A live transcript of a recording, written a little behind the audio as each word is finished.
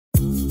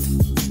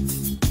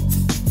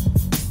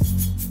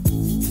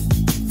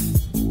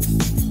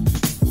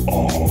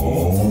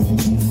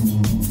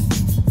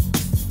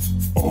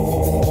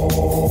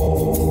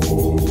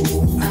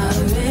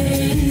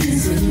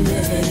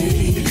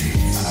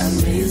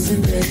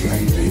raising bed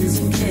like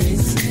blazing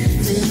cakes.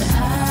 Then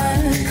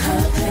I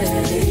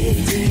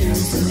copy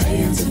DMs from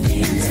AM to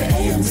PM to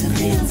AM to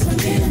PM from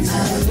PM. I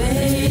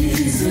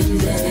raise and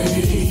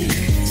bake.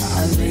 I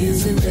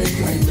raise and bake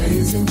like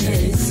blazing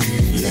cakes.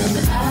 Then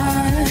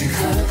I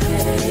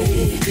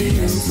copy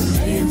DMs from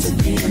AM to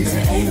PM to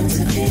AM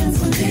to PM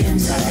from PM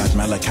to. I got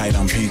malachite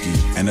on pinky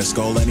and a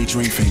skull on each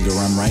ring finger.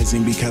 I'm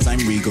rising because I'm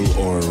regal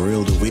or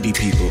real to witty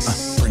people.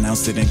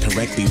 Pronounced it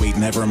incorrectly, wait,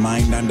 never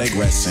mind, I'm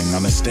digressing.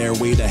 On a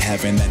stairway to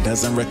heaven that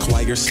doesn't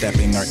require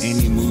stepping or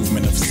any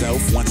movement of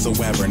self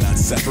whatsoever. Not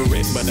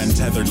separate, but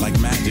untethered like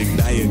magic.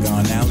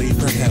 Diagon alley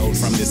propelled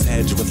from this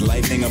hedge with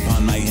lightning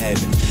upon my head.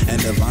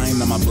 And divine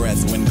on my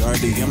breath,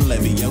 Wingardium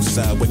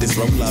Leviosa. With this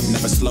roll up,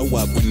 never slow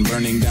up when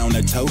burning down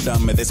a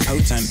totem. It is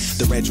potent,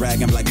 the red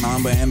dragon, black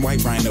mamba, and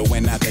white rhino.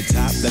 When at the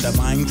top, the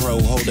divine pro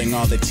holding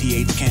all the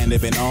TH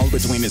candid all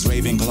between his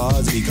raven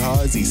claws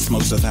because he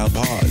smokes without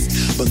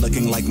pause. But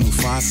looking like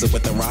Mufasa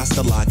with the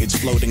Rasta lockage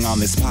floating on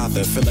this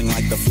pother, feeling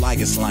like the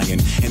flyest lion.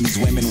 And these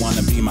women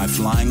wanna be my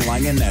flying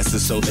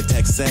lionesses, so the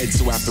text said.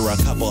 So after a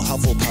couple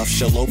Hufflepuffs,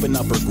 she'll open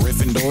up her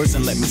Griffin doors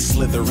and let me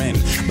slither in.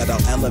 But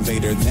I'll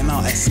elevate her, then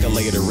I'll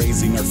escalate her,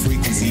 raising her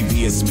frequency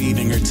via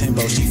speeding her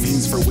tempo. She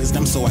fiends for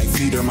wisdom, so I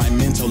feed her my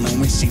mental. And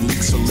when she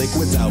leaks her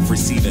liquids, I'll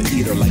proceed to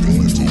eat her like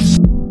lentils.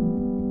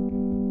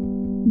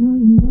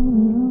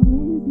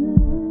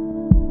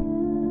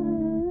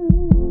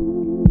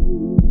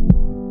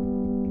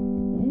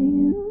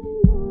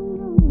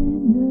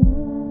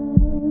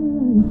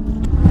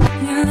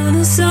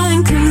 The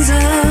sun comes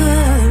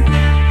up.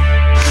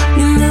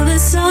 You know the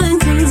sun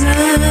comes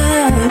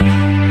up.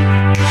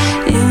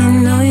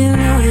 And you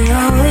know it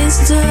always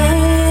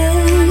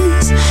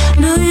does.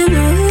 No, you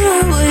know it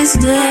always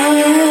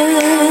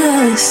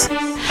does.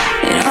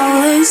 It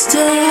always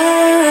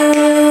does.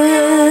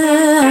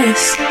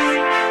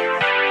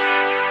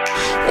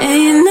 And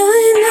you know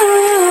it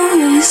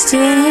always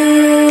does.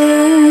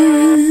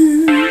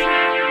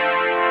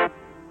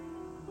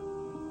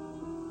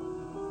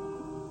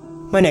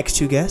 My next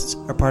two guests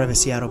are part of a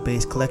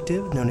Seattle-based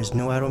collective known as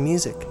No Idol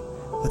Music,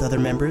 with other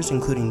members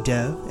including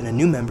Dev and a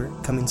new member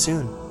coming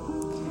soon.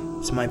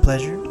 It's my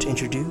pleasure to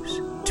introduce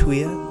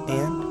Tuia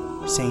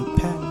and Saint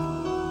Pat.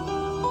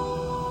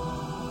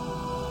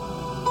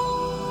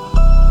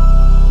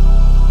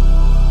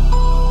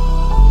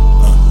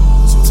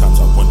 Sometimes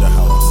I wonder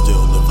how I'm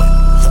still living.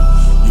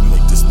 You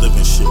make this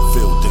living shit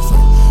feel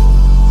different.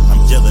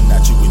 I'm yelling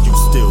at you and you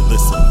still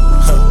listen.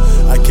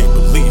 I can't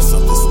believe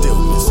something's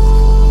still missing.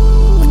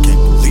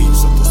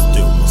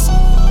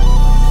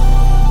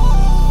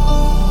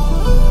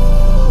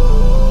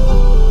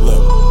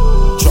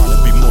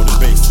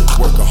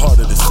 Working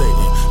harder than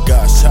Satan,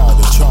 God's child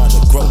and trying to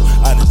grow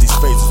out of these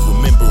phases.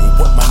 Remembering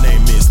what my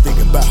name is,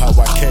 thinking about how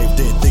I caved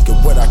in, thinking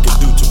what I can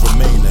do to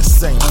remain the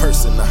same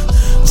person. I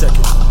check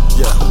it,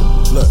 yeah,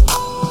 look,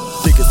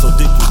 thinking so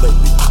deeply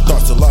lately.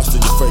 Thoughts are lost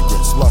in your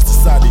fragrance, lost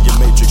inside of your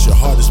matrix. Your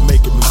heart is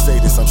making me say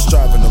this. I'm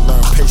striving to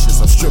learn patience.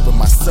 I'm stripping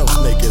myself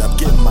naked. I'm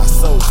getting my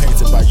soul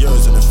painted by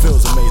yours, and it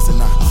feels amazing.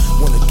 I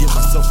wanna get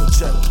myself in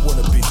check,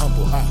 wanna be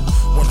humble. I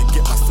wanna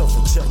get myself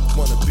in check,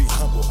 wanna be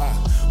humble. I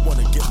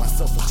wanna get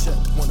myself in check,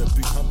 wanna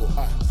be humble.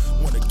 I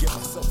wanna get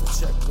myself in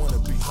check, wanna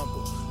be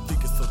humble.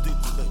 Thinking so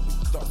deeply lately.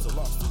 Thoughts are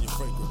lost in your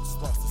fragrance,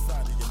 lost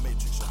inside of your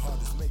matrix. Your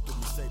heart is making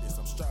me say this.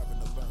 I'm striving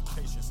to learn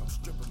patience. I'm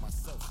stripping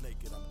myself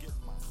naked. I'm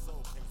getting my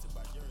soul painted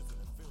by yours,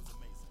 and it feels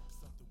amazing.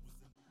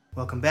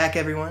 Welcome back,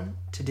 everyone.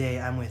 Today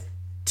I'm with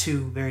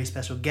two very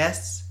special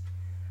guests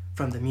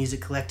from the music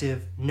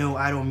collective No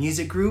Idol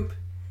Music Group,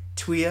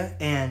 Tuia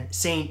and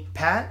Saint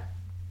Pat.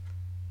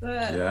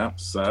 Yeah,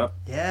 what's up?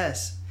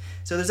 Yes.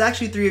 So there's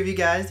actually three of you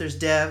guys. There's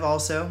Dev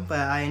also, but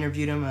I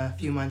interviewed him a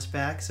few months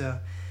back. So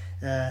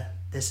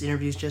this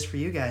interview is just for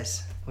you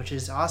guys, which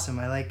is awesome.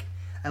 I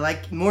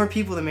like more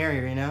people the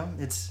merrier. You know,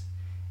 it's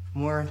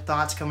more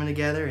thoughts coming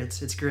together.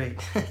 It's great.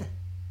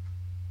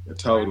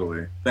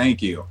 Totally.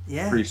 Thank you.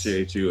 Yeah.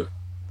 Appreciate you.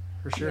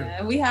 For sure.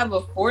 Yeah, we have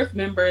a fourth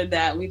member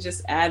that we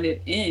just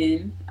added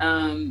in.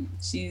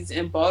 She's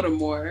in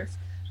Baltimore,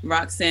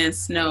 Roxanne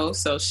Snow.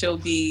 So she'll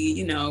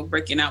be,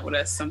 breaking out with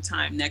us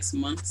sometime next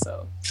month.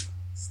 So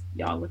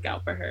y'all look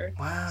out for her.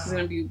 Wow.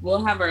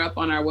 We'll have her up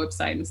on our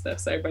website and stuff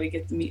so everybody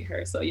gets to meet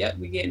her. So yeah,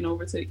 we're getting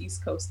over to the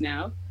East Coast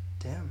now.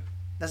 Damn.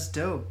 That's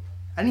dope.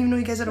 I didn't even know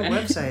you guys had a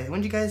website.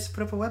 When did you guys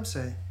put up a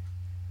website?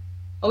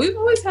 Oh, we've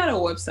always had a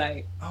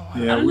website. Oh,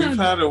 wow. Yeah, we've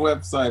had a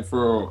website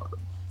for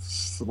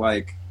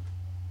like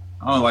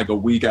a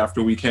week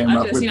after we came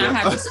up with it. I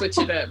had to switch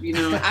it up,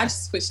 I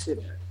just switched it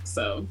up.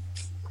 So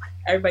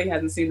everybody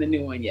hasn't seen the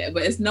new one yet,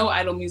 but it's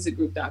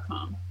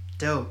noidolmusicgroup.com.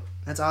 Dope.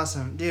 That's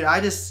awesome. Dude,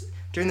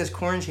 during this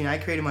quarantine, I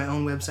created my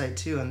own website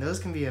too, and those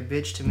can be a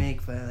bitch to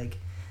make, but like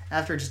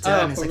after it's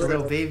done, it's like a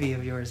little baby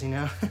of yours,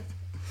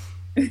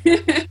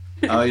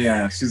 Oh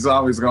yeah, she's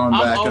always going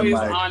back and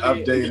like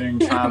updating,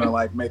 it. trying to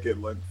like make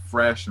it look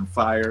fresh and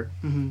fire.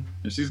 Mm-hmm.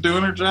 And she's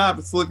doing her job.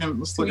 It's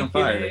looking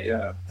fire.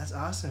 Yeah. That's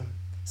awesome.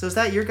 So is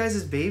that your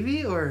guys'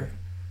 baby or?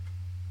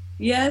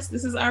 Yes,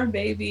 this is our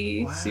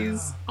baby. Wow.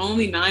 She's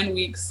only 9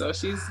 weeks, so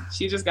she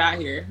just got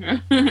here.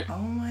 Oh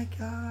my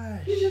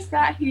gosh. She just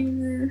got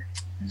here.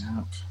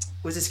 Yeah.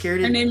 Was it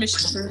scary? Her name is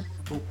Truth.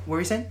 What were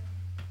you saying?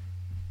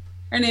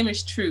 Her name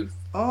is Truth.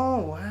 Oh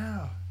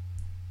wow.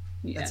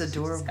 Yeah, That's she just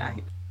adorable. got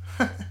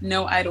here.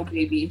 No idol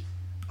baby.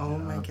 Oh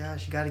my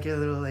gosh, you gotta get a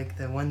little like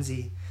the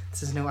onesie.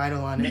 This is no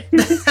idol on it.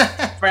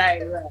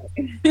 Right.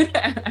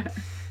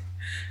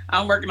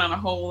 I'm working on a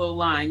whole little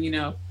line, you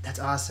know. That's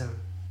awesome.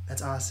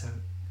 That's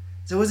awesome.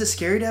 So was it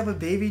scary to have a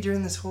baby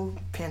during this whole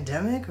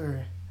pandemic,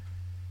 or?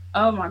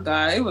 Oh my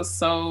God, it was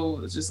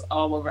so just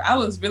all over. I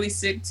was really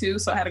sick too,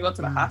 so I had to go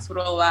to the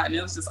hospital a lot, and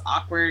it was just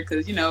awkward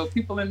because, you know,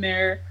 people in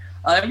there,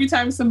 every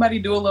time somebody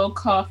do a little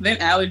cough, then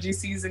allergy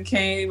season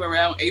came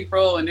around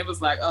April, and it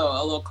was like,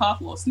 oh, a little cough,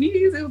 a little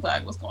sneeze. It was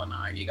like, what's going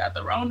on? You got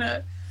the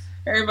Rona?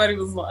 Everybody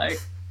was like,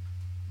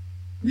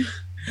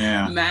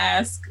 Yeah.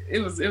 mask. It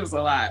was a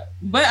lot.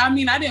 But I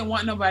mean, I didn't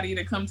want nobody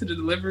to come to the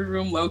delivery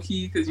room low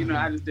key because, you know,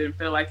 I just didn't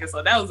feel like it.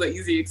 So that was an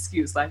easy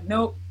excuse. Like,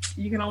 nope,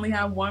 you can only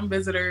have one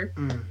visitor.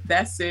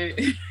 That's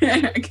it.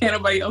 Can't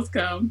nobody else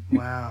come.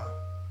 Wow.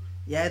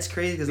 Yeah, it's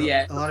crazy because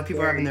Yeah, a lot of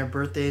people are scary. having their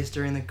birthdays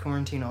during the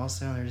quarantine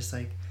also, and they're just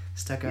like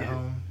stuck at Yeah.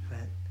 home. But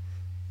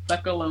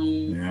Stuck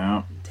alone.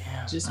 Yeah.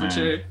 damn. Just with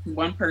your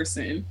one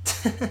person.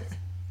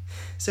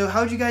 So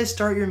how'd you guys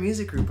start your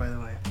music group, by the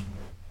way?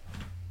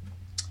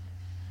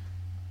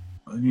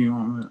 You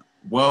want me-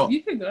 Well,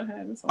 You can go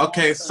ahead. It's all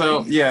okay,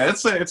 so sorry. yeah,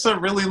 it's a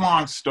really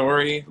long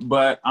story,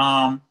 but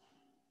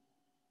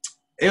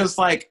it was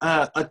like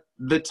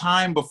the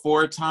time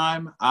before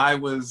time. I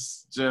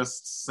was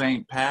just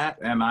St. Pat,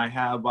 and I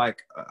had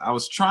like I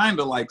was trying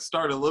to like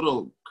start a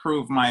little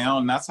crew of my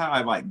own. That's how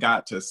I like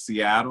got to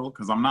Seattle,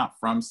 because I'm not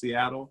from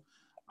Seattle.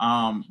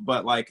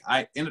 But like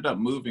I ended up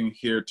moving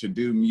here to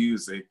do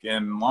music,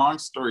 and long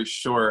story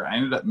short, I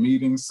ended up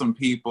meeting some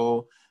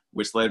people,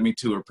 which led me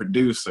to a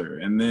producer.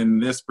 And then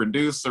this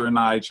producer and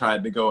I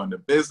tried to go into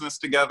business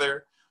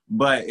together,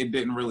 but it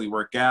didn't really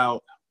work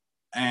out.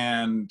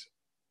 And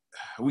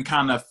we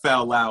kind of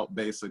fell out,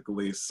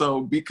 basically.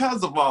 So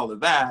because of all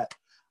of that,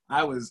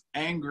 I was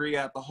angry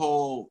at the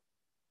whole,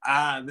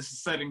 this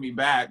is setting me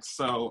back.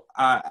 So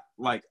I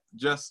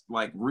just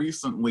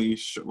recently,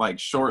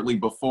 shortly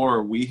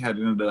before, we had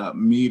ended up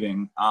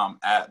meeting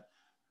at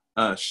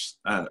a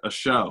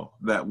show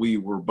that we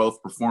were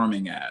both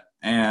performing at,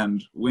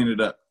 and we ended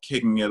up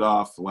kicking it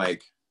off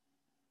like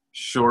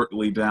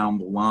shortly down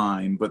the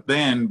line. But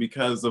then,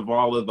 because of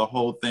all of the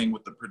whole thing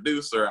with the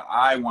producer,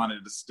 I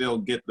wanted to still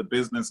get the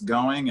business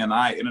going, and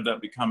I ended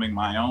up becoming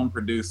my own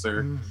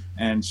producer.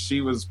 And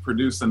she was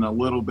producing a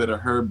little bit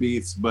of her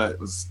beats, but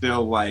was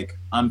still like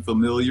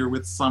unfamiliar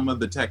with some of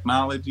the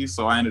technology,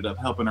 so I ended up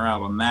helping her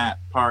out on that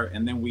part.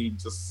 And then we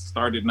just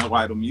started No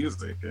Idol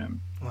Music and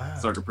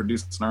started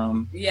producing our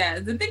own. Yeah,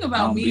 the thing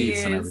about me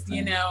beats and is, everything.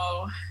 you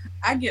know,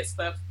 I get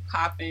stuff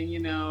popping, you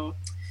know.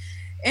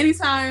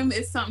 Anytime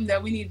it's something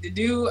that we need to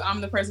do,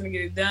 I'm the person to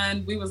get it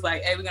done. We was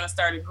like, hey, we're going to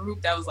start a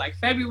group. That was like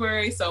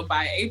February. So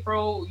by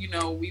April, you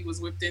know, we was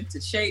whipped into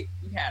shape.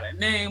 We had a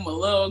name, a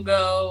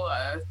logo,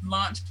 a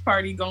launch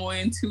party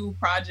going, 2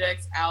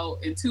 projects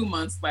out in 2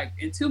 months. Like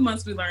in 2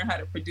 months, we learned how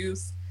to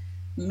produce,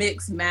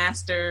 mix,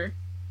 master.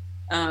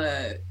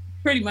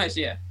 Pretty much,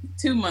 yeah.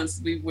 2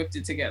 months, we whipped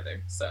it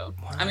together. So,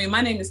 I mean, my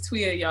name is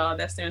Twiya, y'all.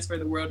 That stands for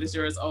The World Is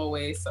Yours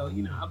Always. So,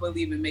 you know, I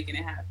believe in making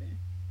it happen.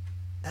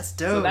 That's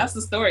dope. So that's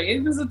the story.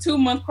 It was a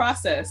 2-month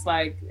process.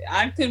 Like,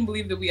 I couldn't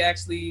believe that we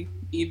actually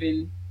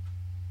even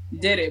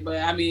did it.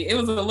 But, I mean, it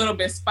was a little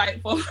bit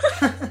spiteful.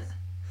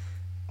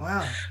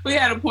 Wow. We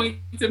had a point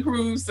to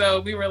prove.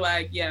 So we were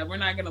like, yeah, we're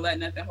not going to let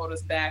nothing hold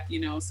us back,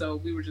 you know. So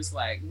we were just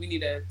like, we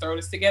need to throw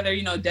this together.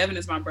 You know, Devin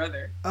is my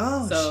brother.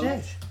 Oh, So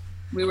shit.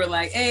 we were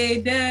like,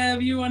 hey,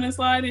 Dev, you want to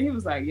slide in? He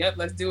was like, yep,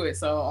 let's do it.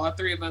 So all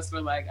 3 of us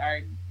were like, all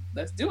right,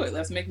 let's do it.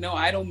 Let's make No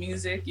Idol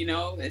Music. You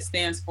know, it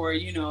stands for,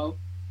 you know,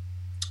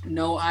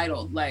 no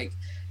idol. Like,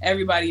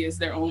 everybody is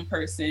their own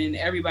person.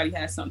 Everybody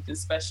has something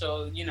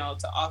special, you know,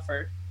 to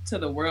offer to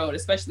the world,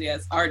 especially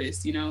as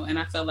artists, you know. And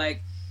I felt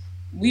like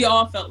we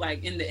all felt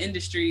like in the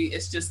industry,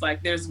 it's just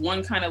like there's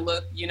one kind of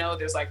look, you know,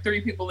 there's like 3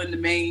 people in the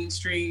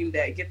mainstream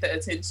that get the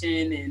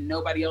attention, and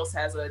nobody else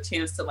has a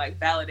chance to like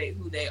validate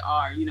who they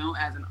are, you know,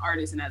 as an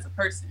artist and as a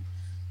person.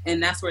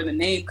 And that's where the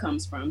name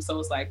comes from. So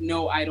it's like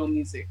No Idol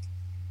Music.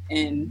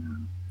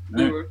 And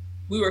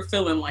we were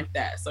feeling like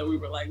that. So we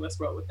were like, let's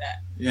roll with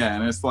that. Yeah,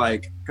 and it's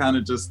like kind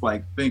of just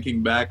like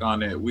thinking back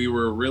on it, we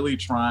were really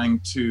trying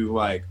to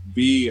like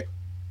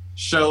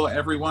show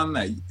everyone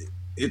that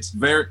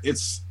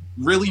it's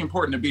really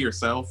important to be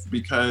yourself,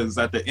 because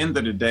at the end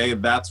of the day,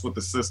 that's what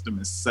the system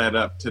is set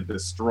up to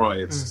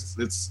destroy.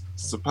 It's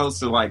supposed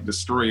to like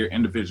destroy your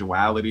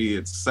individuality.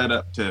 It's set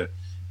up to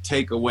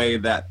take away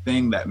that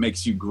thing that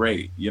makes you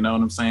great, you know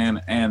what I'm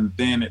saying? And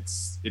then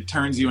it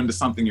turns you into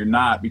something you're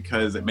not,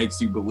 because it makes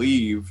you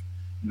believe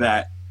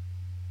that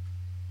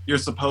you're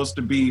supposed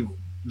to be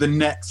the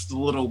next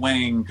Lil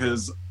Wayne,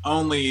 because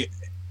only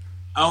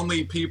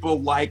people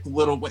like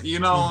Lil Wayne, you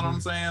know what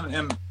I'm saying?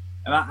 And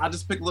And I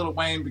just picked Lil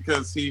Wayne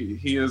because he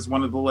is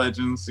one of the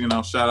legends, you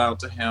know, shout out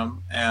to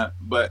him. And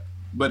but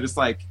it's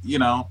like, you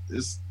know,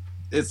 it's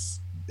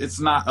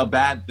not a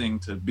bad thing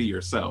to be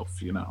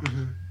yourself, you know.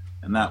 Mm-hmm.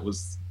 And that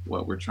was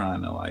what we're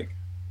trying to, like,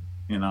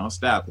 you know,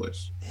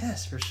 establish.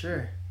 Yes, for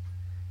sure.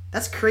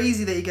 That's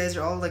crazy that you guys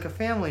are all like a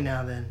family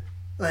now then.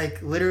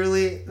 Like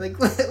literally.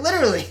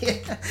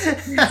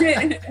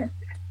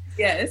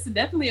 Yeah, it's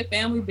definitely a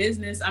family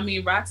business. I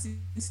mean, Roxy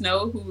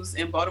Snow, who's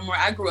in Baltimore,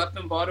 I grew up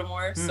in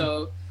Baltimore,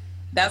 so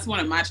that's one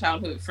of my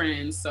childhood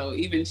friends. So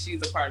even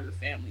she's a part of the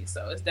family.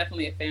 So it's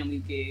definitely a family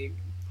gig.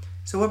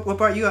 So what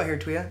brought you out here,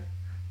 Tuya?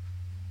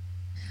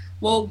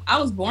 Well, I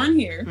was born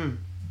here.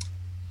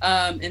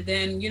 And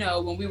then, you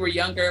know, when we were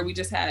younger, we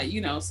just had,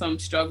 you know, some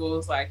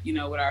struggles, like, you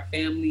know, with our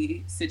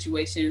family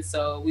situation.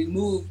 So we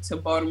moved to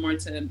Baltimore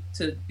to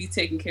be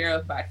taken care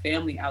of by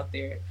family out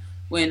there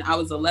when I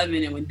was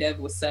 11 and when Dev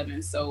was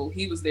 7. So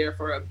he was there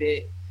for a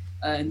bit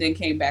and then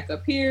came back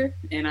up here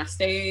and I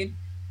stayed.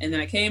 And then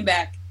I came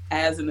back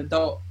as an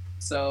adult.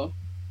 So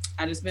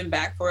I just been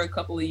back for a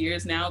couple of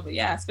years now. But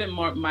yeah, I spent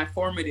more my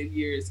formative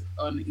years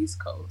on the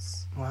East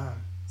Coast. Wow.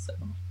 So.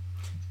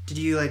 Did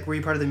you were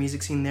you part of the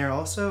music scene there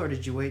also, or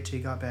did you wait till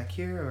you got back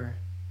here,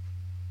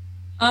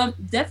 or?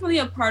 Definitely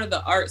a part of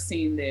the art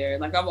scene there.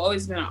 Like I've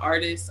always been an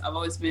artist. I've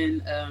always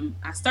been,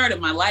 I started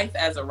my life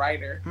as a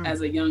writer,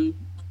 as a young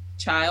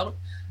child.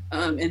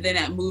 And then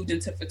I moved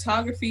into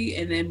photography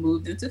and then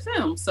moved into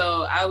film.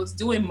 So I was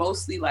doing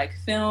mostly like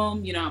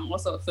film, you know, I'm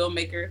also a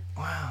filmmaker.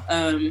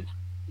 Wow.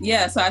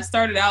 Yeah, so I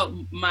started out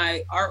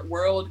my art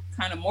world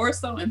kind of more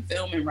so in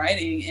film and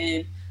writing,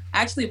 and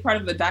actually a part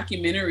of the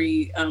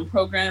documentary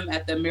program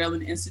at the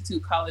Maryland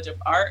Institute College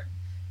of Art.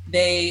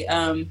 They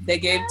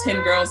gave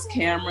 10 girls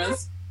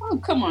cameras. Oh,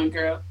 come on,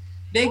 girl.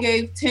 They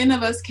gave 10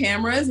 of us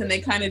cameras and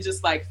they kind of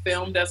just like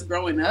filmed us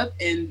growing up.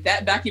 And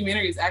that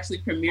documentary is actually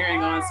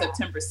premiering on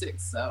September 6th.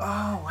 So,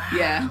 oh, wow.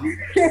 Yeah.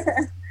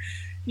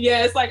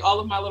 Yeah, it's like all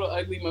of my little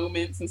ugly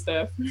moments and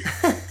stuff.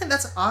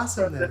 That's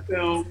awesome, the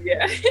film,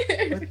 yeah.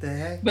 What the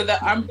heck? But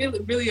I'm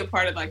really a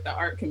part of like the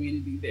art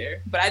community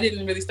there. But I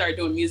didn't really start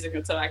doing music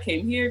until I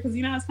came here because,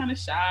 you know, I was kind of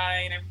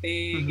shy and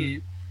everything.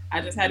 And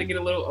I just had to get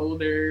a little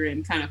older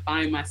and kind of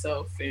find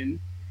myself. And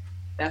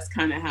that's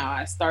kind of how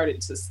I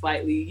started to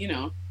slightly, you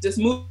know, just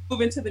move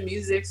into the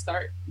music,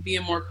 start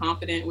being more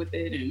confident with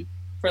it. And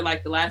for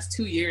like the last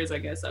 2 years, I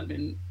guess, I've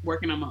been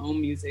working on my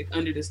own music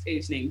under the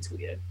stage name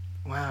Tuya.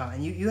 Wow,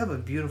 and you have a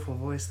beautiful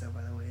voice though,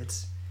 by the way.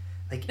 It's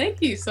like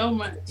thank you so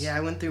much. Yeah, I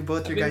went through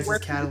both your guys'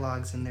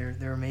 catalogs and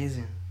they're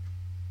amazing.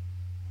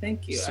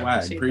 Thank you.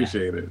 Swag,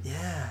 appreciate it.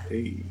 Yeah.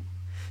 Hey.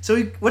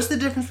 So what's the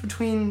difference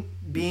between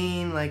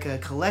being like a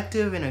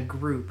collective and a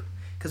group?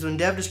 Because when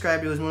Dev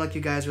described it, it was more like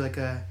you guys were like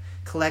a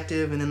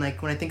collective, and then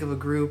like when I think of a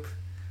group,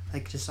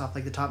 like just off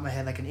like the top of my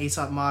head, like an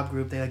Aesop Mob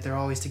group, they're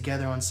always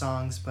together on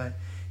songs, but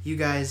you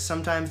guys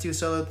sometimes do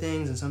solo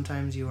things and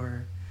sometimes you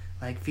are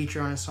like feature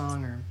on a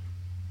song or.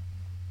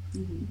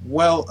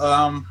 Well,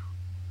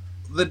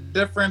 the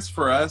difference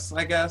for us,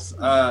 I guess,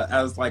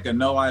 as like a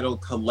No Idol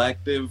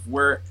collective,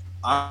 we're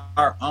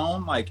our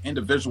own like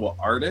individual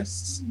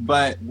artists,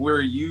 but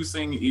we're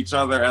using each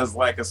other as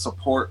like a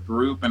support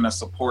group and a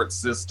support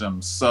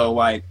system. So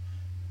like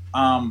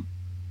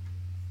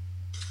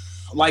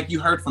you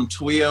heard from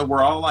Tuya,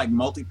 we're all like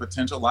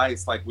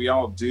multi-potentialites. Like we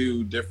all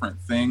do different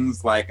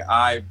things. Like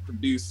I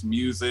produce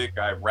music,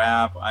 I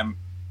rap, I'm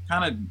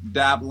kind of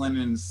dabbling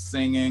in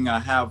singing. I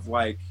have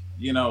like,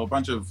 you know, a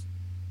bunch of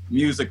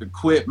music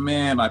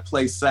equipment. I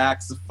play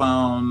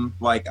saxophone.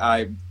 Like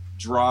I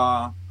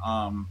draw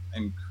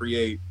and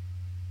create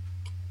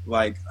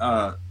like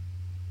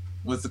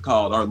what's it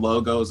called? Our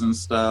logos and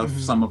stuff.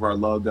 Some of our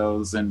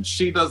logos. And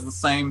she does the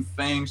same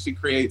thing. She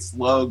creates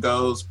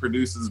logos,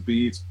 produces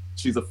beats.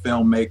 She's a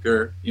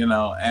filmmaker, you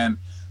know. And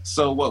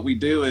so what we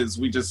do is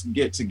we just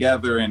get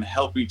together and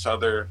help each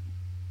other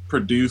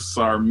produce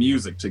our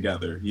music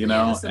together, you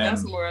know. Yeah, so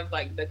that's more of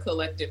like the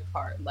collective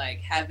part,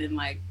 like having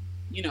like,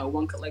 you know,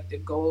 one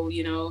collective goal,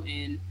 you know,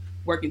 and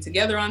working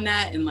together on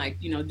that and like,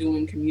 you know,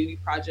 doing community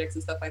projects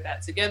and stuff like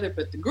that together.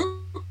 But the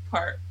group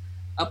part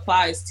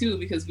applies too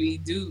because we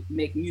do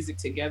make music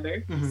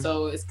together.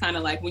 So it's kind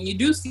of like when you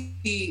do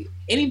see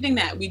anything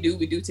that we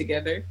do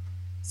together.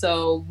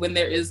 So when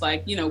there is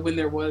like, you know, when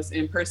there was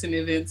in-person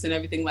events and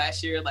everything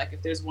last year, like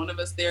if there's one of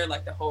us there,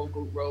 like the whole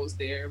group rolls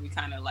there. We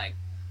kind of like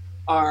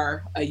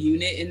are a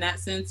unit in that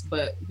sense,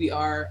 but we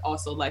are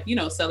also like, you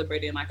know,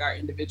 celebrating like our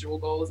individual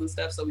goals and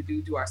stuff. So we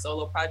do our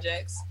solo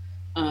projects,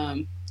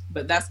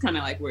 but that's kind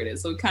of like where it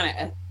is. So we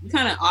kind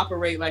of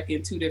operate like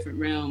in two different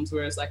realms,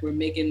 where it's like we're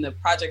making the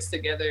projects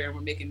together and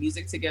we're making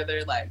music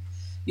together. Like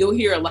you'll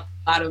hear a lot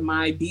of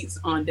my beats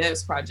on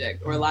Dev's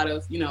project, or a lot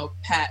of, you know,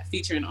 Pat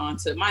featuring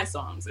onto my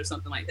songs or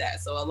something like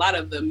that. So a lot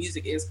of the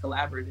music is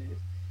collaborative.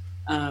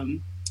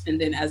 And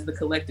then as the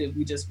collective,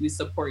 we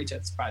support each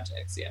other's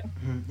projects. Yeah.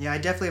 Yeah, I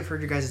definitely have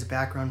heard your guys'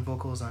 background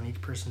vocals on each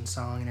person's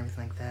song and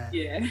everything like that.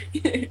 Yeah.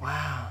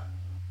 Wow.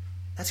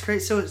 That's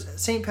great. So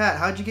St. Pat,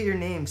 how'd you get your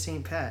name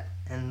St. Pat?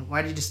 And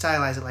why did you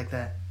stylize it like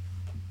that?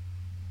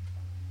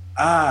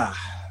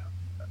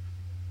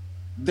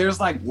 there's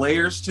like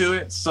layers to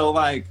it. So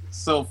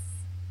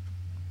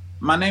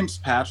my name's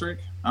Patrick.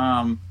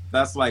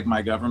 That's like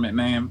my government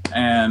name.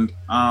 And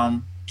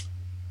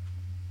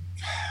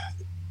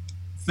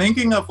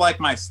thinking of like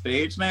my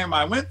stage name,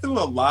 I went through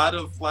a lot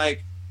of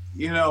like,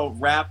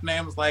 rap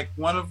names. Like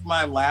one of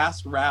my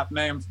last rap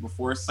names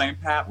before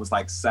St. Pat was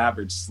like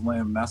Savage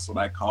Slim. That's what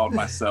I called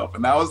myself.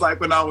 And that was like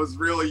when I was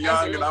really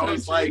young, and I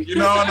was like,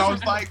 and I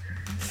was like,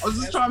 I was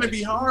just trying to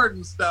be hard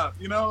and stuff,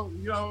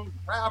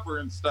 rapper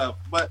and stuff.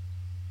 But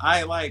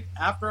I like,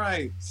 after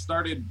I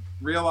started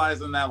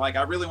realizing that like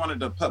I really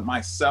wanted to put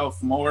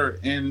myself more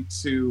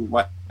into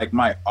like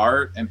my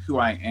art and who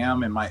I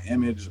am and my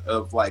image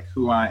of like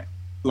who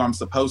I'm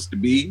supposed to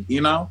be,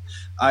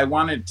 I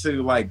wanted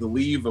to like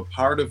leave a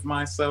part of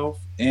myself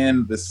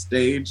in the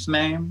stage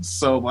name.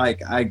 So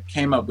like I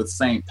came up with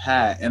St.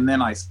 Pat, and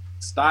then I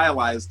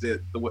stylized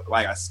it,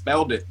 like I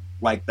spelled it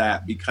like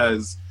that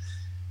because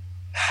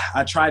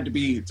I tried to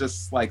be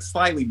just like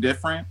slightly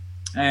different,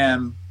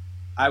 and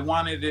I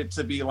wanted it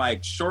to be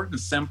like short and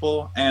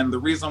simple. And the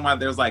reason why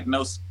there's like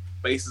no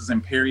spaces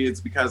and periods,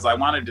 because I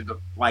wanted it to,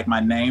 like my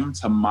name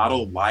to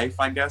model life,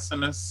 I guess,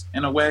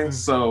 in a way.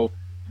 So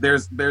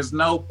there's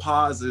no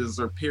pauses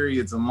or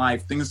periods in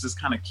life. Things just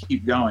kind of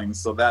keep going.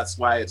 So that's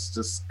why it's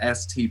just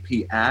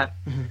STP at.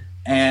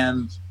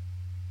 And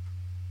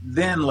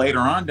then later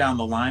on down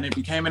the line, it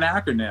became an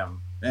acronym.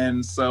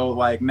 And so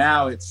like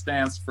now it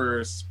stands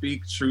for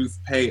Speak Truth,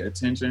 Pay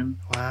Attention.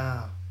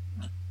 Wow.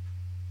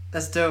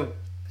 That's dope.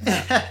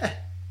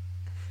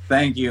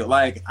 Thank you.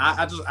 Like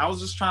I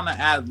was just trying to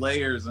add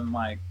layers, and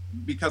like,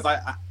 because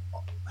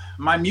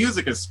my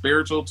music is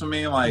spiritual to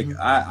me. Like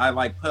I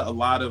like put a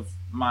lot of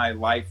my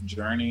life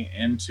journey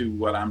into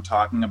what I'm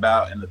talking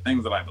about and the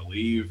things that I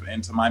believe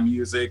into my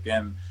music,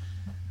 and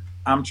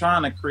I'm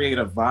trying to create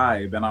a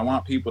vibe, and I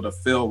want people to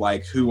feel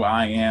like who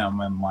I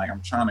am, and like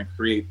I'm trying to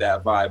create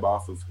that vibe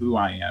off of who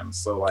I am.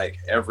 So like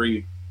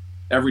every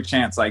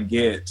chance I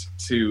get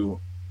to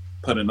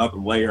put another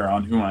layer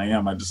on who I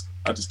am, I just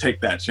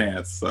take that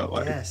chance. So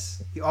like,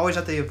 yes, you always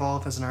have to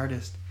evolve as an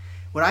artist.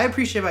 What I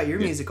appreciate about your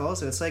music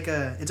also,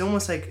 it's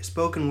almost like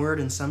spoken word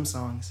in some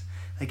songs.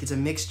 Like it's a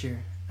mixture.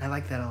 I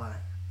like that a lot.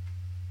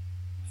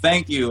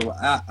 Thank you.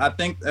 I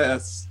think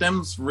that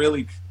stems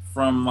really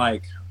from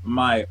like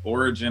my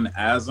origin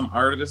as an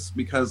artist,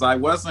 because I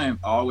wasn't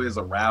always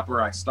a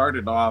rapper. I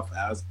started off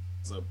as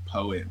a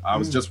poet. I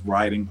was just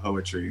writing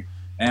poetry,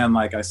 and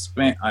like I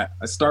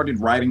started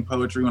writing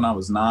poetry when I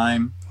was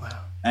 9. Wow.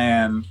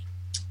 And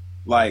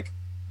like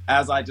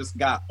as I just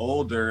got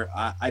older,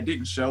 I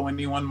didn't show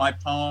anyone my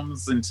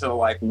poems until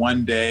like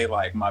one day,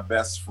 like my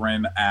best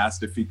friend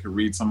asked if he could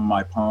read some of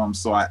my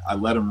poems. So I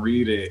let him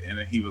read it, and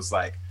he was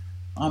like,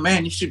 "Oh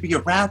man, you should be a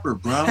rapper,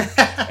 bro."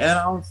 And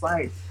I was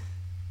like,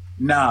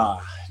 nah,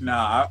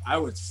 I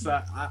would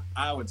suck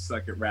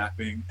at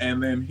rapping.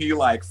 And then he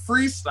like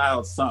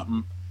freestyled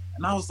something,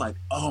 and I was like,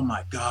 oh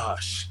my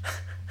gosh,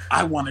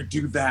 I want to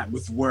do that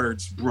with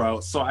words, bro.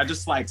 So I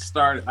just like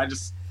I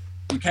just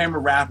became a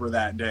rapper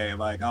that day.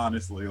 Like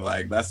honestly,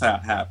 like that's how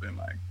it happened.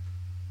 Like,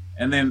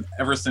 and then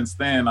ever since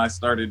then, I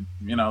started,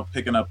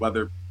 picking up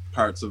other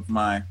parts of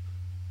my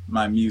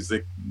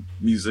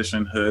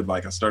musicianhood.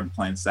 Like I started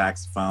playing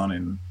saxophone,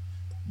 and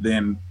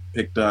then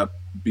picked up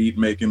beat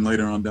making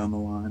later on down the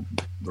line.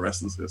 The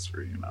rest is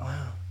history,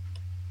 Wow.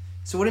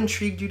 So what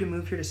intrigued you to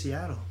move here to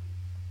Seattle?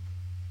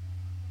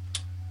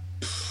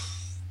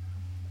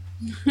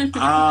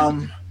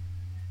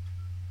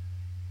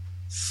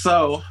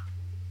 So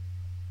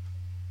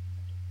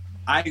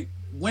I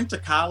went to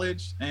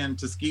college in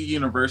Tuskegee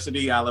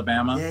University,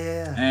 Alabama.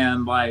 Yeah.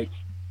 And like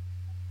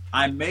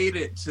I made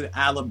it to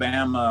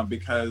Alabama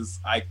because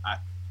I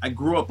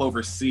grew up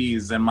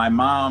overseas, and my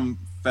mom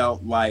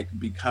felt like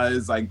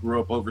because I grew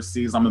up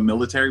overseas, I'm a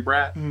military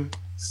brat.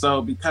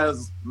 So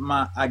because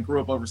I grew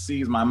up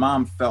overseas, my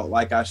mom felt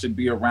like I should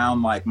be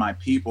around like my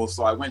people.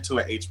 So I went to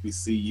a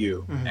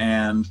HBCU,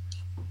 and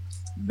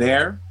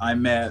there I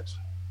met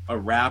a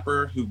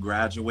rapper who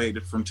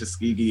graduated from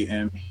Tuskegee,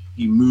 and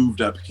he moved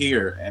up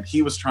here, and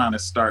he was trying to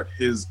start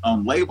his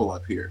own label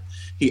up here.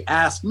 He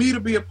asked me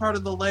to be a part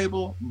of the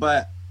label,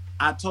 but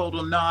I told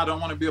him, no, I don't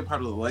want to be a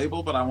part of the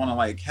label, but I want to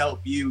like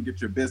help you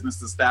get your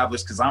business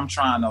established, because I'm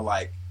trying to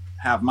like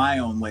have my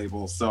own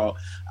label. So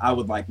I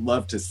would like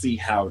love to see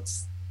how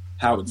it's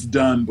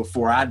done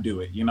before I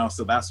do it,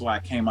 So that's why I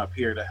came up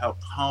here to help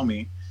the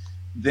homie.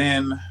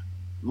 Then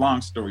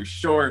long story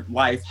short,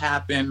 life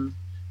happened.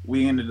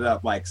 We ended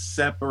up like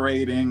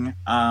separating.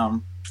 I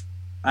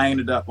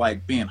ended up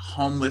like being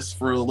homeless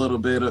for a little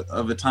bit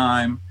of a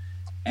time.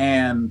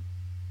 And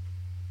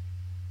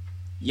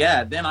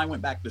yeah, then I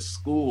went back to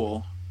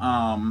school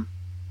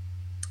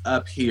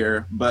up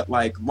here. But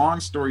like long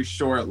story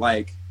short,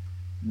 like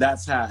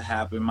that's how it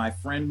happened. My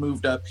friend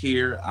moved up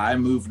here. I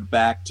moved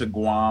back to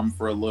Guam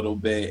for a little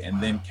bit,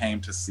 and then came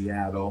to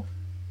Seattle,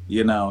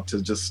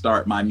 to just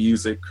start my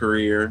music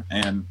career.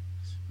 And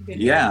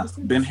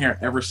been here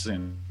ever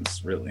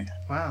since, really.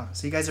 Wow.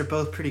 So you guys are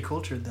both pretty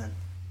cultured then.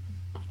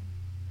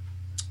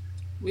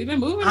 We've been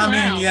moving I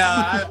around. mean,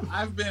 yeah,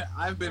 I've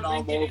been all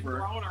We've been getting over.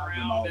 thrown I've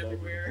been around all over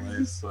everywhere. the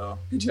place, so.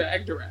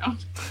 Dragged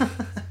around.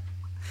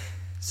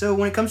 So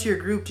when it comes to your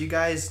group, do you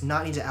guys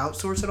not need to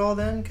outsource at all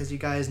then? Because you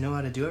guys know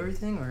how to do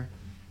everything, or?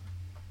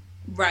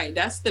 Right,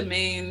 that's the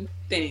main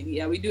thing.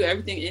 Yeah, we do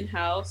everything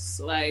in-house,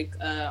 like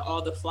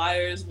all the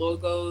flyers,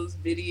 logos,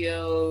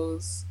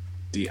 videos,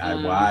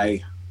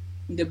 DIY.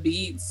 the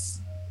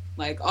beats.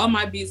 Like all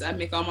my beats, I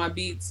make all my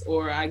beats,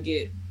 or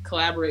I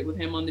collaborate with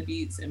him on the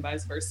beats, and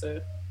vice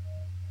versa.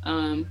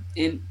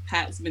 And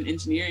Pat's been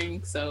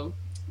engineering, so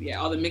yeah,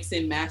 all the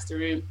mixing,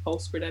 mastering,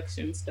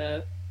 post-production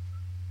stuff.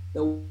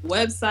 The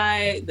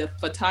website, the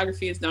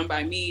photography is done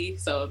by me,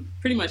 so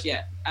pretty much,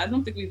 yeah. I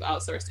don't think we've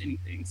outsourced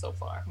anything so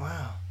far.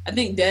 Wow. I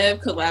think Dev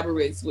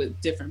collaborates with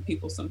different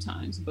people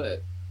sometimes,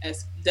 but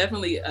as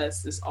definitely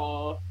us, it's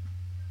all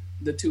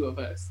the two of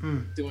us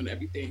doing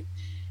everything.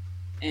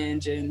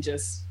 And Jen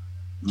just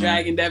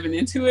dragging Devin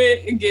into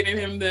it and getting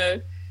him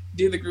to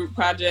do the group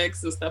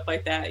projects and stuff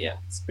like that. Yeah,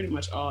 it's pretty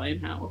much all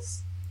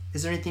in-house.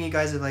 Is there anything you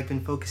guys have like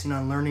been focusing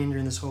on learning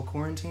during this whole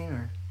quarantine,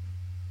 or?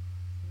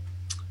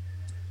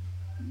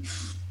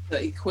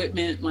 The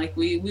equipment, like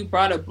we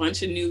brought a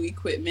bunch of new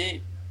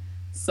equipment,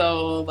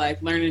 so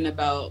like learning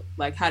about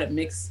like how to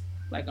mix,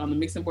 like on the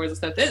mixing boards and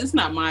stuff. It's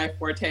not my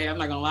forte, I'm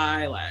not gonna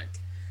lie. Like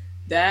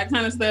that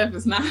kind of stuff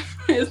is not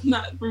it's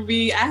not for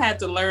me. I had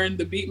to learn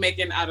the beat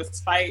making out of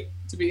spite,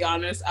 to be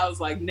honest. I was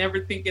like never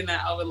thinking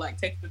that I would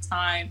like take the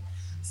time,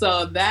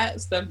 so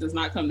that stuff does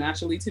not come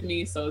naturally to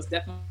me. So it's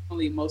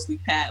definitely mostly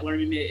Pat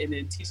learning it and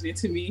then teaching it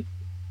to me.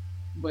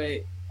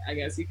 But I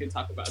guess you can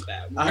talk about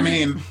that more. I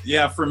mean,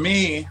 yeah, for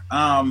me,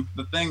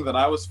 the thing that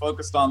I was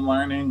focused on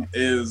learning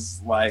is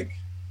like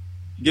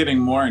getting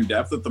more in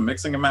depth with the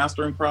mixing and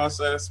mastering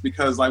process,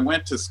 because I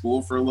went to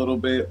school for a little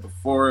bit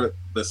before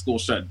the school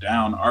shut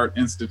down, Art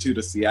Institute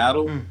of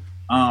Seattle.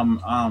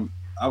 I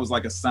was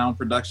like a sound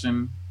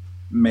production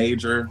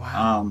major.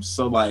 Wow.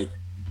 So like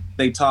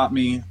they taught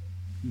me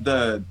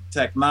the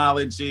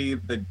technology,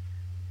 the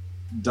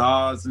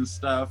DAWs and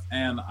stuff,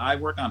 and I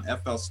work on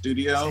FL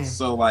Studio. Same.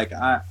 So like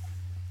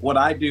what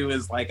I do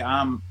is like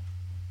I'm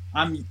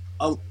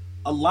a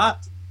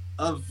lot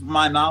of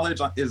my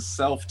knowledge is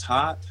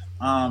self-taught.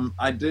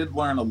 I did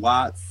learn a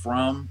lot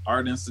from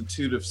Art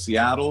Institute of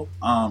Seattle.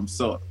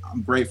 So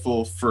I'm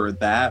grateful for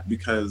that,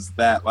 because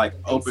that like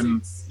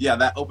opened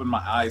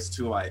my eyes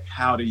to like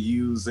how to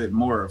use it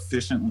more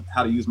efficiently,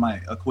 how to use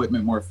my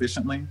equipment more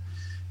efficiently.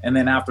 And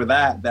then after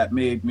that, that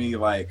made me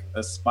like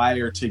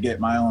aspire to get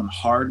my own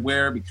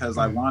hardware, because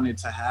I wanted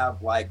to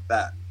have like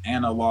that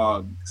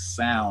analog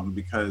sound,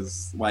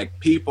 because like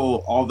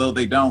people, although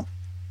they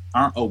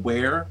aren't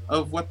aware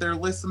of what they're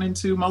listening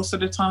to most of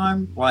the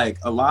time, like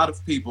a lot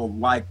of people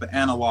like the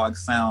analog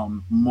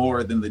sound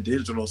more than the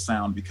digital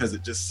sound, because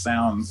it just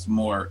sounds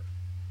more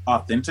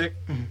authentic.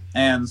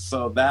 And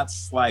so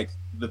that's like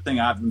the thing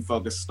I've been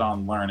focused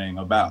on learning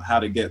about, how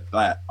to get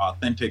that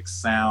authentic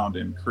sound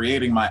and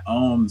creating my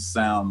own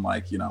sound,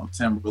 like, you know,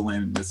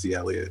 Timberland, Missy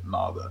Elliott, and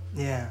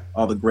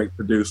all the great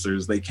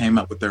producers. They came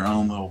up with their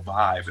own little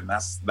vibe, and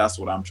that's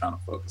what I'm trying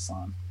to focus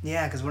on.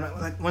 Yeah, because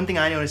one thing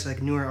I noticed,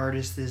 like newer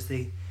artists, is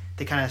they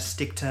kind of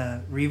stick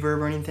to reverb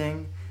or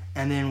anything,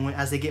 and then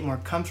as they get more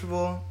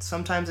comfortable,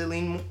 sometimes they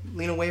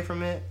lean away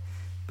from it.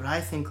 But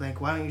I think,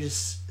 like, why don't you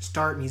just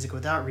start music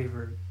without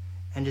reverb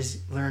and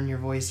just learn your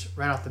voice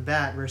right off the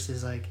bat,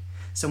 versus like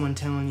someone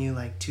telling you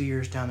like 2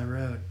 years down the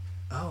road,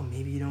 oh,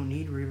 maybe you don't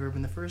need reverb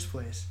in the first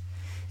place.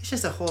 It's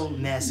just a whole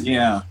mess,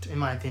 in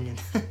my opinion.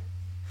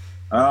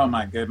 Oh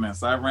my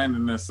goodness. I ran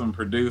into some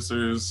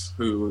producers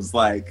who was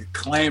like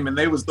claiming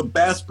they was the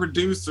best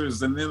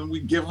producers, and then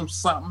we give them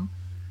something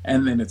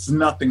and then it's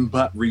nothing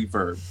but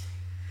reverb.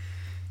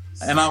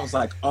 And I was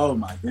like, oh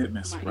my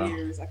goodness, bro.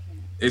 Ears, I can't.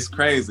 It's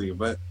crazy,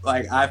 but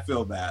like I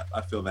feel that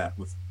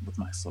with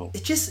my soul.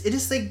 It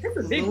just like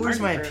lowers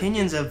my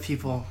opinions of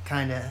people,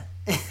 kind of.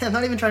 I'm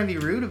not even trying to be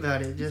rude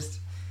about it, just.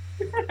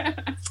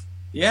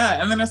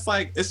 Yeah, and then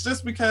it's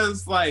just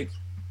because like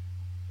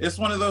it's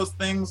one of those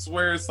things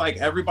where it's like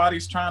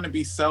everybody's trying to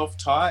be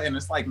self-taught, and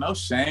it's like no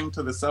shame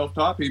to the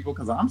self-taught people,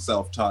 because I'm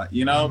self-taught,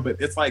 you know. But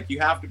it's like you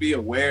have to be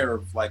aware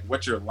of like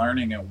what you're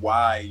learning and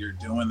why you're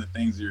doing the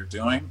things you're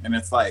doing. And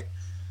it's like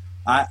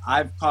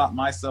I've caught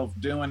myself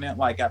doing it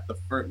like at the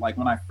first, like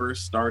when I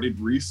first started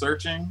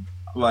researching,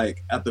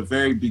 like at the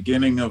very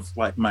beginning of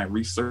like my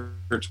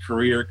research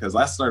career, because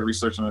I started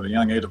researching at a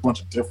young age, a bunch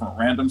of different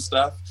random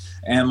stuff.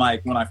 And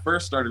like when I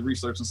first started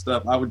researching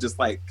stuff, I would just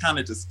like kind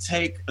of just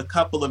take a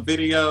couple of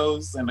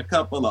videos and a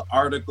couple of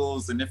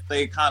articles, and if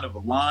they kind of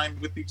aligned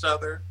with each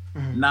other,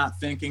 not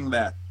thinking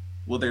that,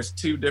 well, there's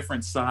two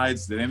different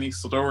sides to any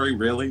story,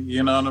 really,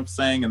 you know what I'm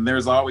saying? And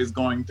there's always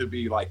going to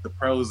be like the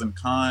pros and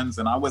cons,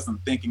 and I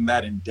wasn't thinking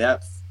that in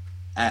depth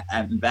at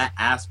that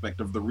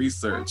aspect of the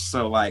research.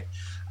 So like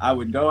I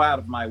would go out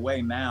of my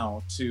way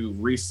now to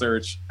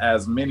research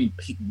as many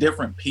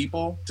different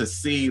people to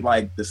see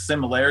like the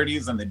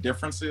similarities and the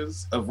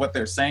differences of what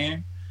they're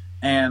saying.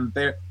 And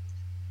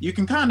you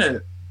can kind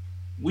of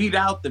weed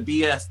out the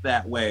BS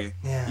that way.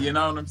 Yeah. You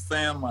know what I'm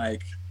saying?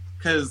 Like,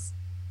 because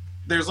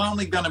there's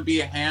only going to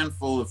be a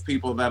handful of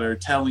people that are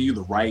telling you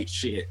the right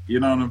shit. You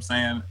know what I'm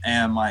saying?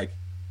 And like,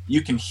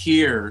 you can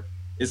hear,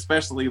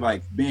 especially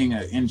like being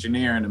an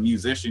engineer and a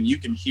musician, you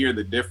can hear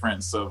the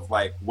difference of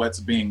like what's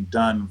being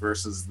done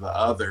versus the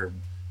other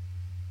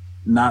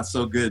not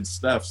so good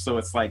stuff. So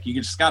it's like, you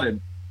just got to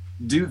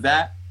do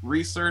that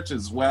research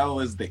as well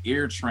as the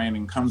ear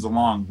training comes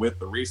along with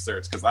the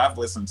research, because I've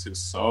listened to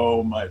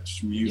so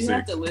much music. You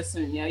have to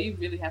listen. Yeah, you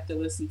really have to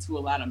listen to a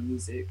lot of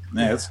music.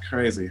 Yeah, it's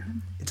crazy.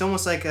 It's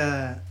almost like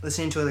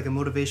listening to like a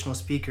motivational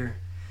speaker.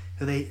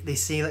 They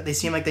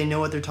seem like they know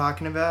what they're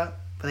talking about,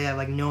 but they have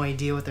like no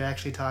idea what they're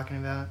actually talking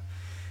about.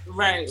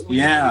 Right.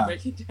 Yeah.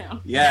 Break it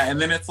down. Yeah,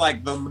 and then it's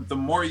like the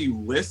more you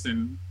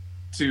listen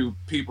to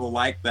people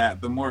like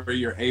that, the more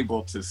you're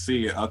able to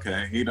see,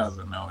 okay, he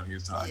doesn't know what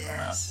he's talking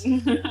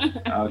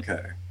about.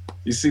 Okay.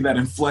 You see that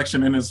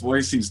inflection in his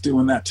voice? He's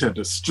doing that to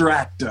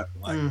distract us.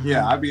 Like,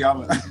 yeah, I'd be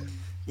on it.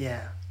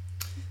 Yeah.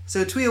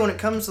 So, Tuya, when it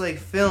comes to like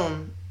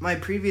film, my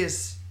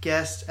previous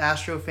guest,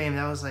 Astro Fame,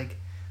 that was like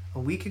a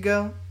week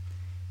ago.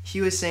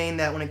 He was saying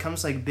that when it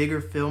comes to like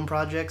bigger film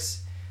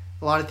projects,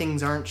 a lot of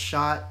things aren't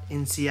shot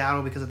in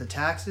Seattle because of the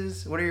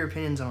taxes. What are your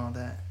opinions on all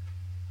that?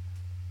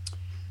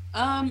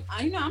 I'm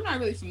not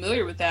really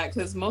familiar with that,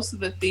 because most of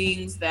the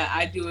things that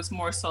I do is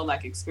more so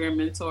like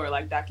experimental or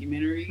like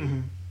documentary.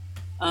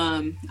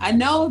 Mm-hmm. I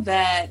know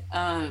that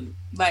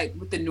like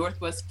with the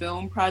Northwest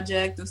Film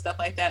Project and stuff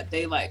like that,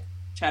 they like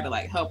try to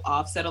like help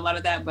offset a lot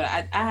of that. But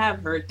I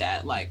have heard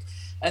that like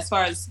as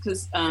far as,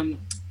 because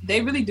they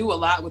really do a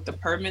lot with the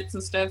permits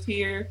and stuff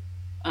here.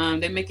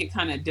 They make it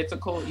kind of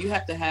difficult. You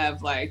have to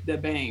have like the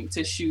bang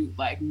to shoot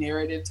like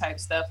narrative type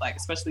stuff, like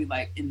especially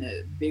like in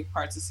the big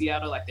parts of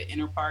Seattle, like the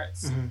inner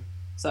parts. Mm-hmm.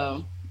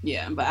 So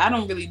yeah, but I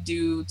don't really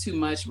do too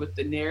much with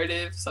the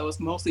narrative, so it's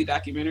mostly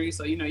documentary.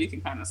 So you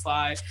can kind of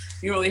slide.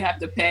 You really have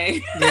to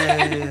pay.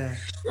 Yeah.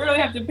 You really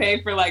have to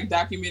pay for like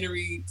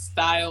documentary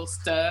style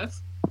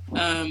stuff.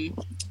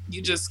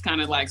 You just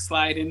kind of like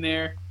slide in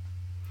there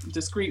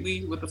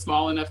discreetly with a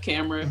small enough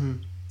camera. Mm-hmm.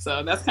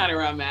 So that's kind of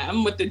where I'm at.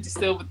 I'm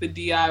still with the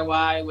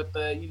DIY, with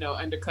the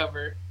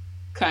undercover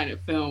kind of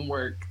film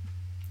work.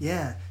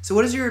 Yeah. So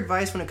what is your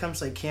advice when it comes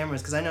to like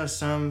cameras? Because I know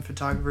some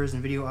photographers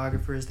and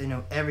videographers, they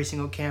know every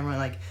single camera.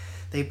 Like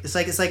it's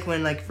like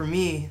when, like, for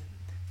me,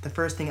 the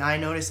first thing I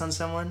notice on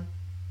someone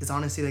is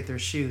honestly like their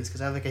shoes,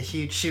 because I have like a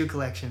huge shoe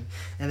collection.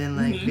 And then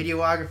like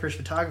videographers,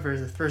 photographers,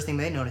 the first thing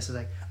they notice is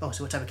like, oh,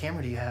 so what type of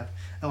camera do you have?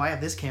 Oh, I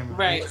have this camera.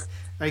 Right. Like,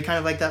 are you kind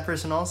of like that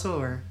person also,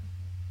 or?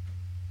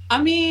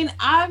 I mean,